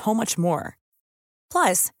 and so much more.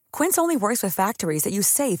 Plus, Quince only works with factories that use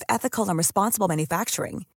safe, ethical, and responsible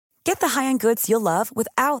manufacturing. Get the high-end goods you'll love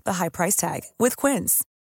without the high price tag with Quince.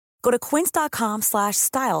 Go to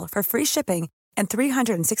quince.com/style for free shipping and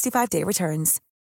 365-day returns.